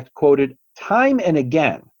in fact quoted time and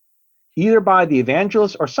again, either by the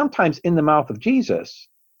evangelists or sometimes in the mouth of Jesus,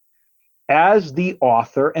 as the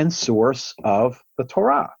author and source of the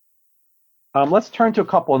Torah. Let's turn to a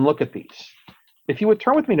couple and look at these. If you would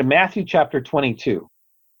turn with me to Matthew chapter 22.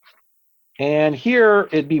 And here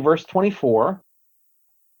it'd be verse 24.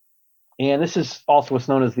 And this is also what's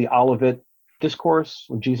known as the Olivet Discourse,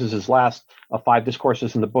 Jesus' last of 5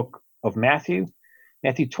 discourses in the book of Matthew.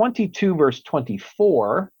 Matthew 22, verse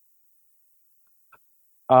 24.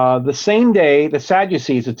 The same day, the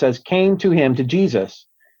Sadducees, it says, came to him, to Jesus,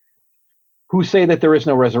 who say that there is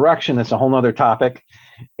no resurrection. That's a whole other topic.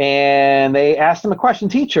 And they asked him a question,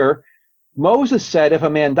 teacher, Moses said if a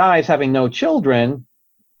man dies having no children,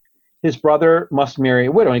 his brother must marry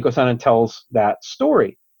a widow. And he goes on and tells that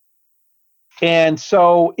story. And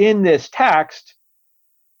so in this text,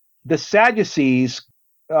 the Sadducees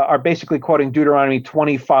are basically quoting Deuteronomy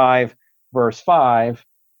 25, verse 5.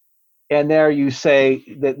 And there you say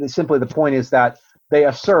that simply the point is that they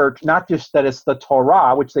assert not just that it's the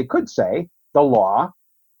Torah, which they could say, the law,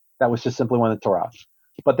 that was just simply one of the Torah,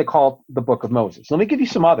 but they call it the book of Moses. Let me give you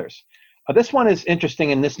some others. This one is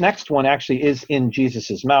interesting, and this next one actually is in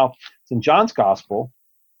Jesus' mouth. It's in John's Gospel.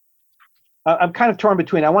 I'm kind of torn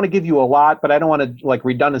between, I want to give you a lot, but I don't want to like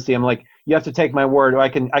redundancy. I'm like, you have to take my word. I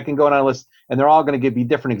can go down a list, and they're all going to give you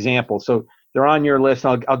different examples. So they're on your list,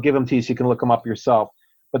 and I'll give them to you so you can look them up yourself.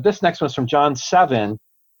 But this next one's from John 7,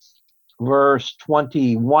 verse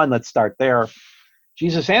 21. Let's start there.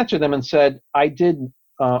 Jesus answered them and said, I did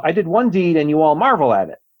one deed, and you all marvel at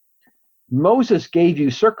it. Moses gave you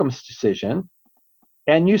circumcision,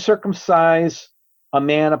 and you circumcise a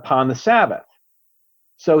man upon the Sabbath.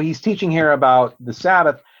 So he's teaching here about the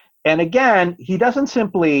Sabbath. And again, he doesn't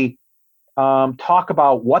simply talk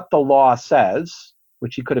about what the law says,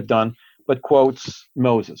 which he could have done, but quotes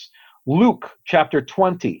Moses. Luke chapter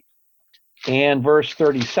 20 and verse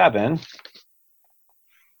 37.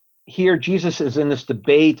 Here Jesus is in this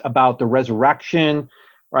debate about the resurrection,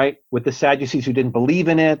 right, with the Sadducees who didn't believe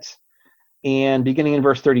in it. And beginning in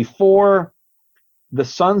verse 34, the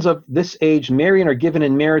sons of this age marry and are given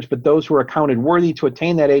in marriage, but those who are accounted worthy to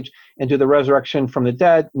attain that age and to the resurrection from the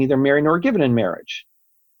dead, neither marry nor are given in marriage.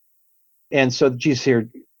 And so Jesus here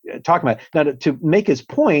talking about it. Now to make his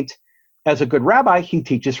point, as a good rabbi, he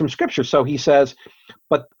teaches from Scripture. So he says,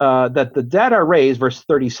 but that the dead are raised, verse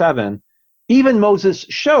 37, even Moses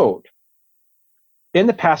showed in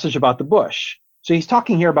the passage about the bush. So he's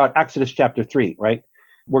talking here about Exodus chapter 3, right,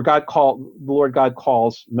 where the Lord God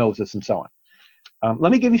calls Moses and so on.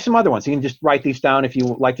 Let me give you some other ones. You can just write these down if you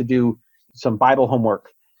would like to do some Bible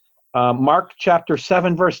homework. Mark chapter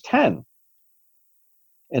 7, verse 10.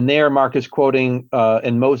 And there Mark is quoting,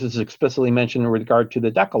 and Moses is explicitly mentioned in regard to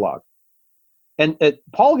the Decalogue. And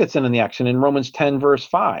Paul gets in the action in Romans 10, verse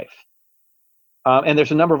 5. And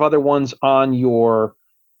there's a number of other ones on your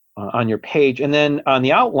page. And then on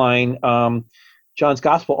the outline, John's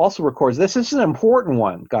Gospel also records this. This is an important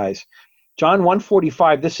one, guys. John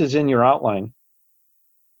 1:45, this is in your outline.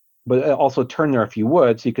 But also turn there if you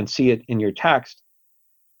would, so you can see it in your text,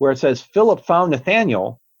 where it says, Philip found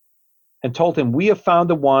Nathanael and told him, we have found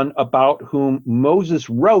the one about whom Moses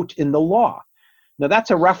wrote in the law. Now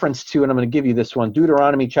that's a reference to, and I'm going to give you this one,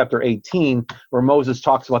 Deuteronomy chapter 18, where Moses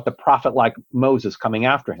talks about the prophet like Moses coming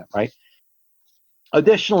after him, right?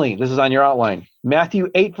 Additionally, this is on your outline,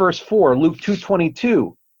 Matthew 8, verse 4, Luke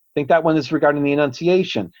 2:22. I think that one is regarding the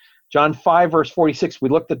Annunciation. John 5, verse 46, we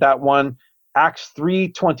looked at that one. Acts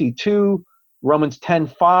 3:22, Romans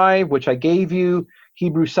 10:5, which I gave you,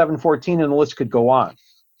 Hebrews 7:14, and the list could go on.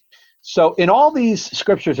 So in all these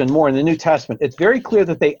scriptures and more in the New Testament, it's very clear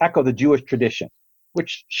that they echo the Jewish tradition,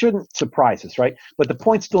 which shouldn't surprise us, right? But the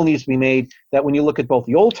point still needs to be made that when you look at both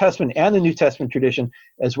the Old Testament and the New Testament tradition,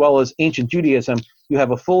 as well as ancient Judaism, you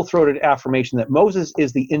have a full-throated affirmation that Moses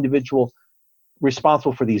is the individual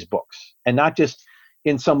responsible for these books, and not just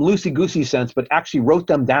in some loosey-goosey sense, but actually wrote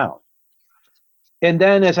them down. And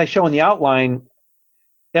then, as I show in the outline,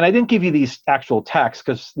 and I didn't give you these actual texts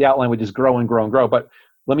because the outline would just grow and grow and grow, but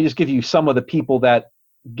let me just give you some of the people that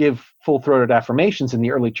give full-throated affirmations in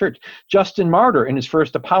the early church. Justin Martyr, in his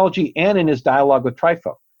first apology and in his dialogue with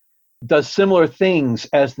Trypho, does similar things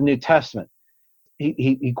as the New Testament.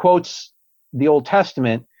 He quotes the Old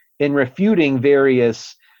Testament in refuting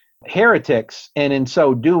various heretics, and in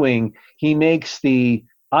so doing, he makes the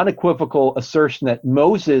unequivocal assertion that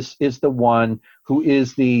Moses is the one who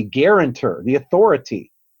is the guarantor, the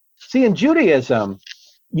authority. See, in Judaism,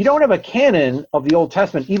 you don't have a canon of the Old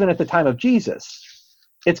Testament even at the time of Jesus.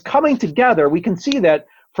 It's coming together. We can see that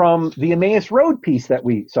from the Emmaus Road piece that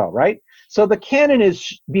we saw, right? So the canon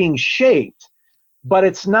is being shaped, but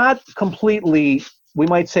it's not completely, we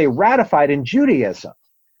might say, ratified in Judaism.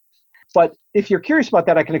 But if you're curious about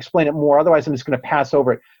that, I can explain it more. Otherwise, I'm just going to pass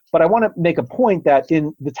over it. But I want to make a point that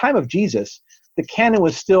in the time of Jesus, the canon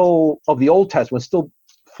was still, of the Old Testament, was still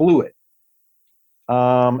fluid.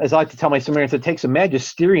 As I like to tell my seminarians, it takes a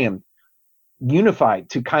magisterium unified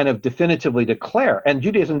to kind of definitively declare. And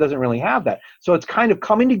Judaism doesn't really have that. So it's kind of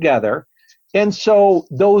coming together. And so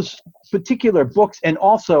those particular books, and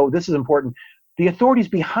also, this is important, the authorities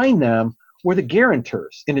behind them were the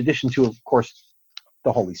guarantors, in addition to, of course,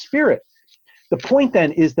 the Holy Spirit. The point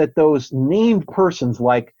then is that those named persons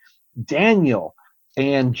like Daniel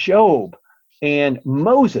and Job and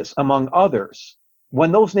Moses, among others,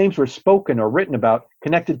 when those names were spoken or written about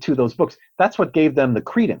connected to those books, that's what gave them the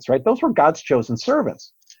credence, right? Those were God's chosen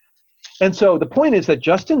servants. And so the point is that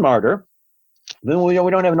Justin Martyr, then we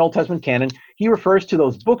don't have an Old Testament canon, he refers to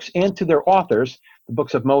those books and to their authors, the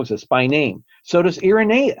books of Moses, by name. So does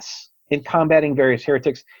Irenaeus in Combating Various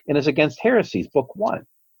Heretics and is Against Heresies, book 1.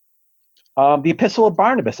 The Epistle of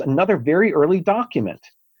Barnabas, another very early document,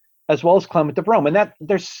 as well as Clement of Rome. And that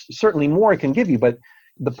there's certainly more I can give you, but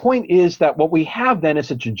the point is that what we have then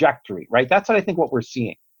is a trajectory, right? That's what I think what we're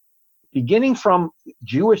seeing. Beginning from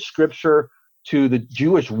Jewish scripture to the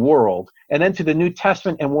Jewish world, and then to the New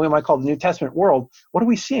Testament and what we might call the New Testament world, what are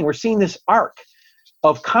we seeing? We're seeing this arc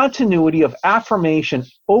of continuity, of affirmation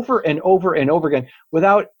over and over and over again,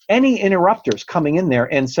 without any interrupters coming in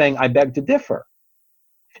there and saying, I beg to differ.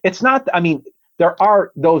 It's not, I mean, there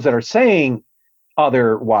are those that are saying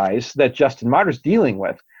otherwise that Justin Martyr's dealing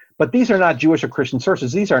with, but these are not Jewish or Christian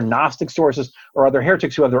sources. These are Gnostic sources or other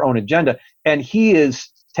heretics who have their own agenda, and he is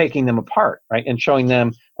taking them apart, right, and showing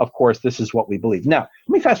them, of course, this is what we believe. Now,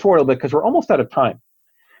 let me fast forward a little bit because we're almost out of time.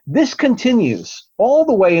 This continues all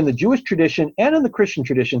the way in the Jewish tradition and in the Christian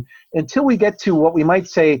tradition until we get to what we might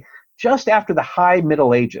say just after the High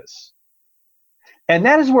Middle Ages. And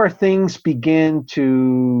that is where things begin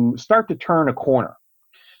to start to turn a corner.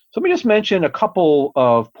 So let me just mention a couple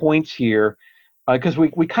of points here, because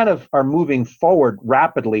we kind of are moving forward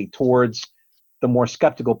rapidly towards the more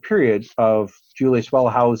skeptical period of Julius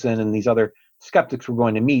Wellhausen and these other skeptics we're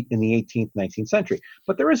going to meet in the 18th, 19th century.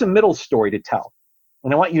 But there is a middle story to tell,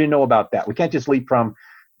 and I want you to know about that. We can't just leap from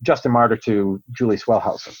Justin Martyr to Julius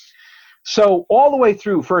Wellhausen. So all the way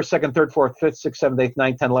through 1st, 2nd, 3rd, 4th, 5th, 6th, 7th, 8th,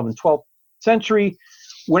 9th, 10th, 11th, 12th century,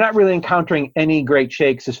 we're not really encountering any great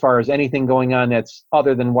shakes as far as anything going on that's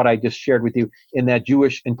other than what I just shared with you in that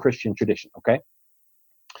Jewish and Christian tradition, okay?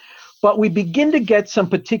 But we begin to get some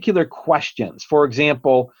particular questions. For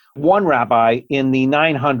example, one rabbi in the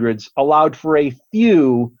 900s allowed for a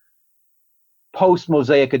few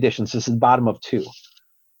post-Mosaic additions. This is the bottom of 2.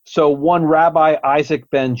 So one rabbi, Isaac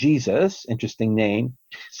ben Jesus, interesting name,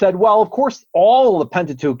 said, well, of course, all the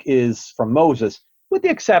Pentateuch is from Moses, with the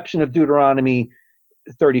exception of Deuteronomy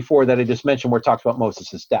 34 that I just mentioned, where it talks about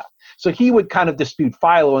Moses' death. So he would kind of dispute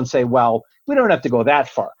Philo and say, well, we don't have to go that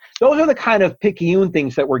far. Those are the kind of picayune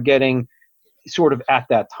things that we're getting sort of at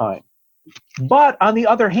that time. But on the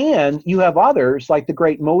other hand, you have others like the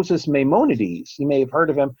great Moses Maimonides. You may have heard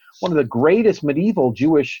of him, one of the greatest medieval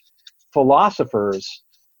Jewish philosophers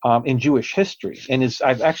in Jewish history. And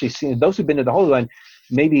I've actually seen, those who've been to the Holy Land,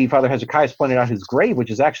 maybe Father Hezekiah has pointed out his grave, which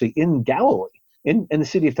is actually in Galilee, in the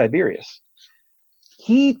city of Tiberias.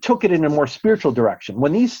 He took it in a more spiritual direction.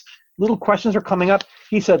 When these little questions are coming up,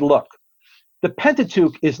 he said, look, the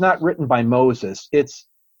Pentateuch is not written by Moses. It's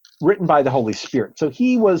written by the Holy Spirit. So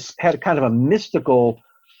he had kind of a mystical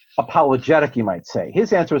apologetic, you might say.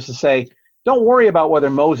 His answer was to say, don't worry about whether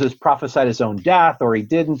Moses prophesied his own death or he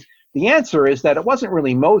didn't. The answer is that it wasn't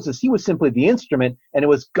really Moses. He was simply the instrument, and it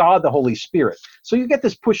was God, the Holy Spirit. So you get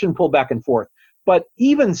this push and pull back and forth. But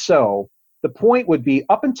even so, the point would be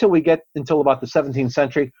up until we get until about the 17th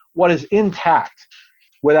century, what is intact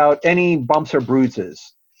without any bumps or bruises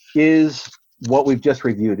is what we've just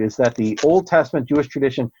reviewed, is that the Old Testament Jewish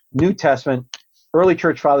tradition, New Testament, early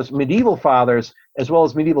church fathers, medieval fathers, as well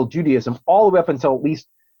as medieval Judaism, all the way up until at least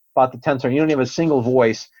about the 10th century, you don't have a single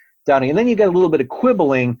voice doubting. And then you get a little bit of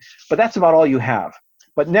quibbling, but that's about all you have.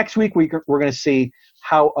 But next week, we're going to see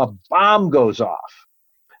how a bomb goes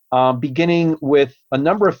off, beginning with a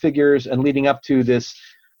number of figures and leading up to this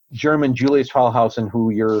German Julius Wellhausen, who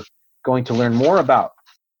you're going to learn more about.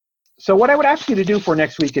 So what I would ask you to do for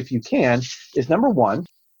next week, if you can, is number one,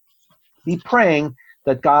 be praying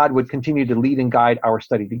that God would continue to lead and guide our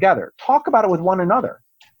study together. Talk about it with one another.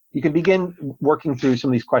 You can begin working through some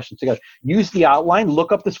of these questions together. Use the outline,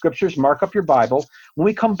 look up the scriptures, mark up your Bible. When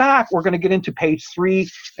we come back, we're going to get into page 3,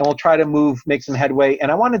 and we'll try to make some headway.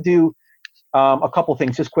 And I want to do a couple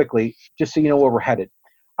things just quickly, just so you know where we're headed.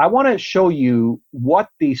 I want to show you what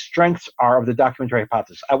the strengths are of the documentary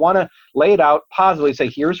hypothesis. I want to lay it out positively, say,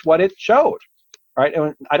 here's what it showed. All right?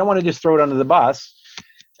 And I don't want to just throw it under the bus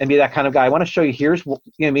and be that kind of guy. I want to show you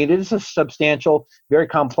it is a substantial, very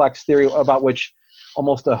complex theory about which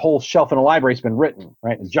almost a whole shelf in a library has been written,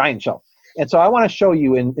 right? A giant shelf. And so I want to show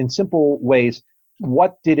you in simple ways,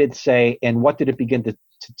 what did it say and what did it begin to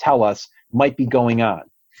tell us might be going on.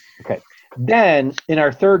 Okay. Then in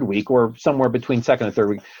our third week, or somewhere between second and third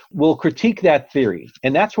week, we'll critique that theory.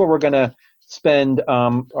 And that's where we're going to spend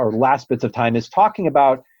our last bits of time, is talking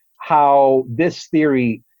about how this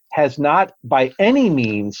theory has not by any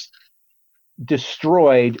means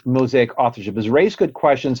destroyed Mosaic authorship. It's raised good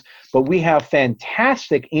questions, but we have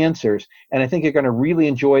fantastic answers, and I think you're going to really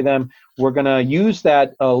enjoy them. We're going to use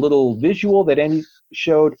that little visual that Andy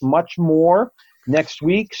showed much more next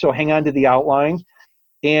week, so hang on to the outline.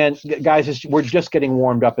 And guys, we're just getting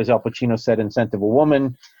warmed up, as Al Pacino said in Scent of a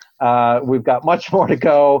Woman. We've got much more to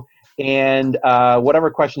go, and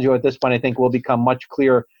whatever questions you have at this point, I think will become much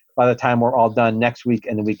clearer by the time we're all done next week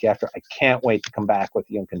and the week after. I can't wait to come back with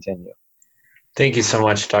you and continue. Thank you so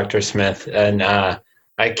much, Dr. Smith. And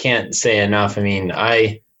I can't say enough. I mean,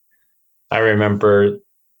 I remember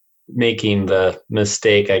making the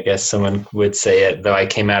mistake, I guess someone would say it, though I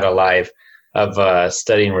came out alive, of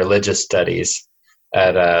studying religious studies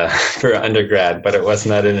for undergrad, but it was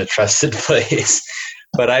not in a trusted place.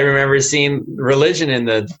 But I remember seeing religion in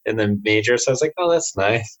the major, so I was like, oh, that's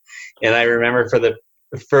nice. And I remember for the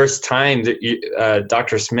first time that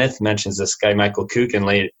Dr. Smith mentions this guy, Michael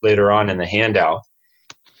Kukin, later on in the handout.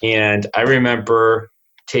 And I remember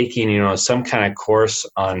taking, some kind of course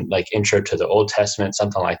on like Intro to the Old Testament,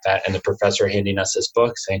 something like that. And the professor handing us this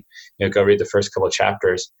book saying, go read the first couple of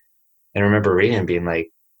chapters. And I remember reading and being like,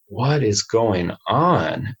 what is going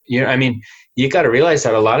on? You got to realize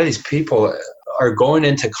that a lot of these people are going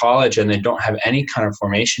into college and they don't have any kind of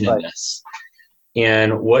formation in this.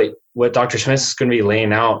 And what Dr. Smith is going to be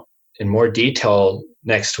laying out in more detail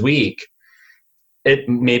next week, it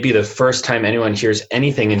may be the first time anyone hears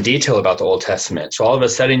anything in detail about the Old Testament. So all of a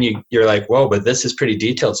sudden you're like, whoa, but this is pretty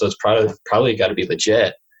detailed, so it's probably got to be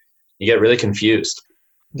legit. You get really confused.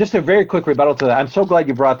 Just a very quick rebuttal to that. I'm so glad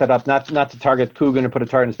you brought that up, not to target Coogan and put a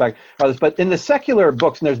target in his back, but in the secular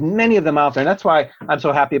books, and there's many of them out there, and that's why I'm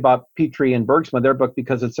so happy about Petrie and Bergsma, their book,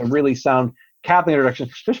 because it's a really sound Catholic introduction.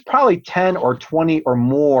 There's probably 10 or 20 or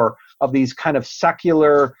more of these kind of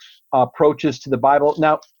secular approaches to the Bible.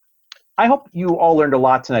 Now, I hope you all learned a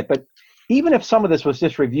lot tonight, but even if some of this was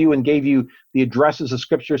just review and gave you the addresses of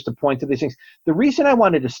scriptures to point to these things, the reason I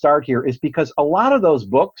wanted to start here is because a lot of those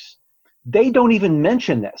books, they don't even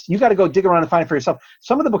mention this. You got to go dig around and find it for yourself.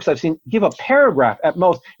 Some of the books I've seen give a paragraph at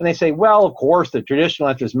most, and they say, well, of course, the traditional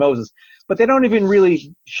answer is Moses. But they don't even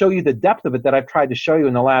really show you the depth of it that I've tried to show you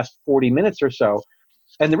in the last 40 minutes or so.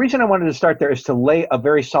 And the reason I wanted to start there is to lay a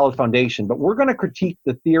very solid foundation. But we're going to critique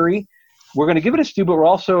the theory. We're going to give it a stew, but we're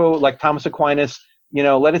also, like Thomas Aquinas,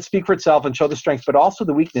 let it speak for itself and show the strengths, but also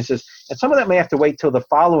the weaknesses. And some of that may have to wait till the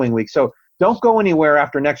following week. So don't go anywhere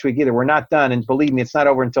after next week either. We're not done. And believe me, it's not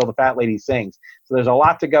over until the fat lady sings. So there's a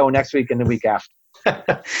lot to go next week and the week after.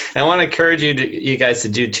 I want to encourage you guys to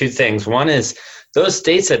do two things. One is those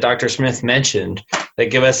dates that Dr. Smith mentioned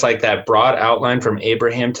that give us like that broad outline from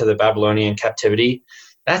Abraham to the Babylonian captivity.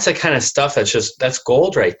 That's the kind of stuff that's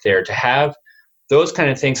gold right there. To have those kind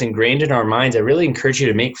of things ingrained in our minds, I really encourage you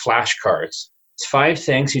to make flashcards. It's 5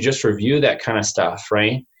 things. You just review that kind of stuff,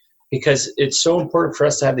 right? Because it's so important for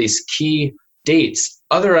us to have these key dates.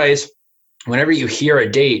 Otherwise, whenever you hear a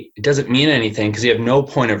date, it doesn't mean anything because you have no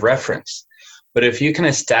point of reference. But if you can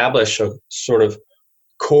establish a sort of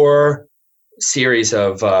core series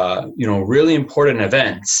of really important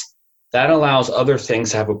events, that allows other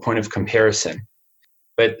things to have a point of comparison.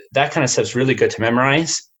 But that kind of stuff's really good to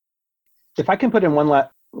memorize. If I can put in one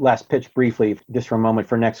last pitch briefly, just for a moment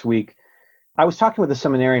for next week, I was talking with a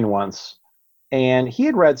seminarian once, and he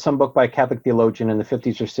had read some book by a Catholic theologian in the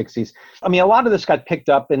 50s or 60s. I mean, a lot of this got picked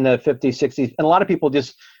up in the 50s, 60s, and a lot of people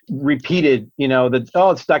just repeated,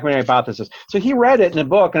 it's documentary hypothesis. So he read it in a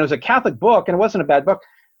book, and it was a Catholic book, and it wasn't a bad book.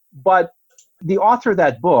 But the author of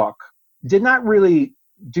that book did not really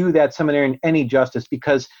do that seminarian any justice,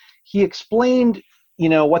 because he explained,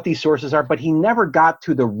 what these sources are, but he never got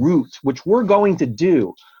to the roots, which we're going to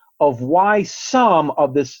do, of why some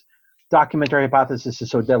of this documentary hypothesis is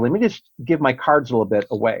so deadly. Let me just give my cards a little bit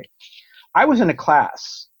away. I was in a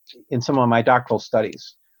class in some of my doctoral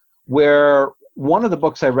studies where one of the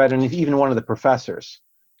books I read, and even one of the professors,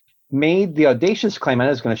 made the audacious claim, and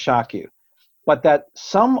it's going to shock you, but that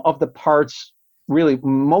some of the parts, really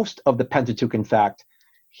most of the Pentateuch, in fact,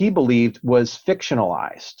 he believed was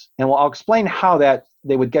fictionalized. And I'll explain how that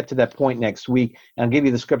they would get to that point next week, and I'll give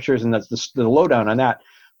you the scriptures and that's the lowdown on that.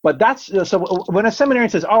 But that's, so when a seminarian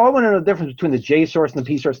says, I want to know the difference between the J source and the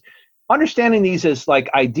P source, understanding these as like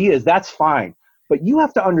ideas, that's fine. But you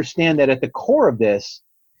have to understand that at the core of this,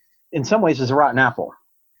 in some ways, is a rotten apple.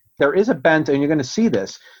 There is a bent, and you're going to see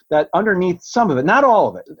this, that underneath some of it, not all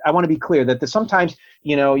of it, I want to be clear that sometimes,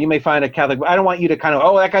 you may find a Catholic, I don't want you to kind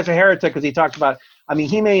of, that guy's a heretic because he talks about,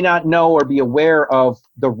 he may not know or be aware of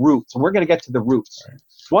the roots, and we're going to get to the roots. Right.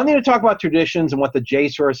 One thing to talk about traditions and what the J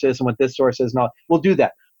source is and what this source is, and all, we'll do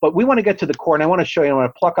that. But we want to get to the core, and I want to show you, I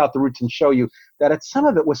want to pluck out the roots and show you that some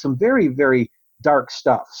of it was some very, very dark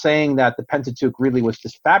stuff, saying that the Pentateuch really was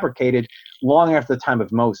just fabricated long after the time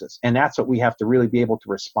of Moses. And that's what we have to really be able to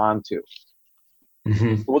respond to.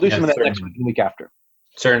 Mm-hmm. We'll do some of that next week and the week after.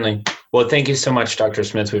 Certainly. Well, thank you so much, Dr.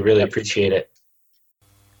 Smith. We really appreciate it.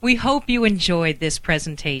 We hope you enjoyed this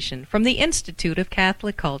presentation from the Institute of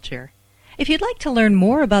Catholic Culture. If you'd like to learn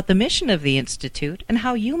more about the mission of the Institute and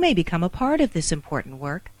how you may become a part of this important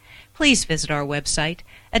work, please visit our website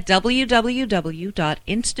at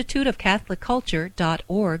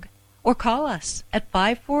www.instituteofcatholicculture.org or call us at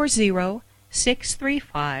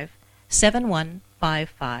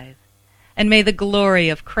 540-635-7155. And may the glory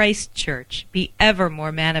of Christ Church be ever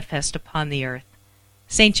more manifest upon the earth.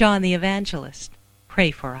 St. John the Evangelist, pray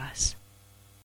for us.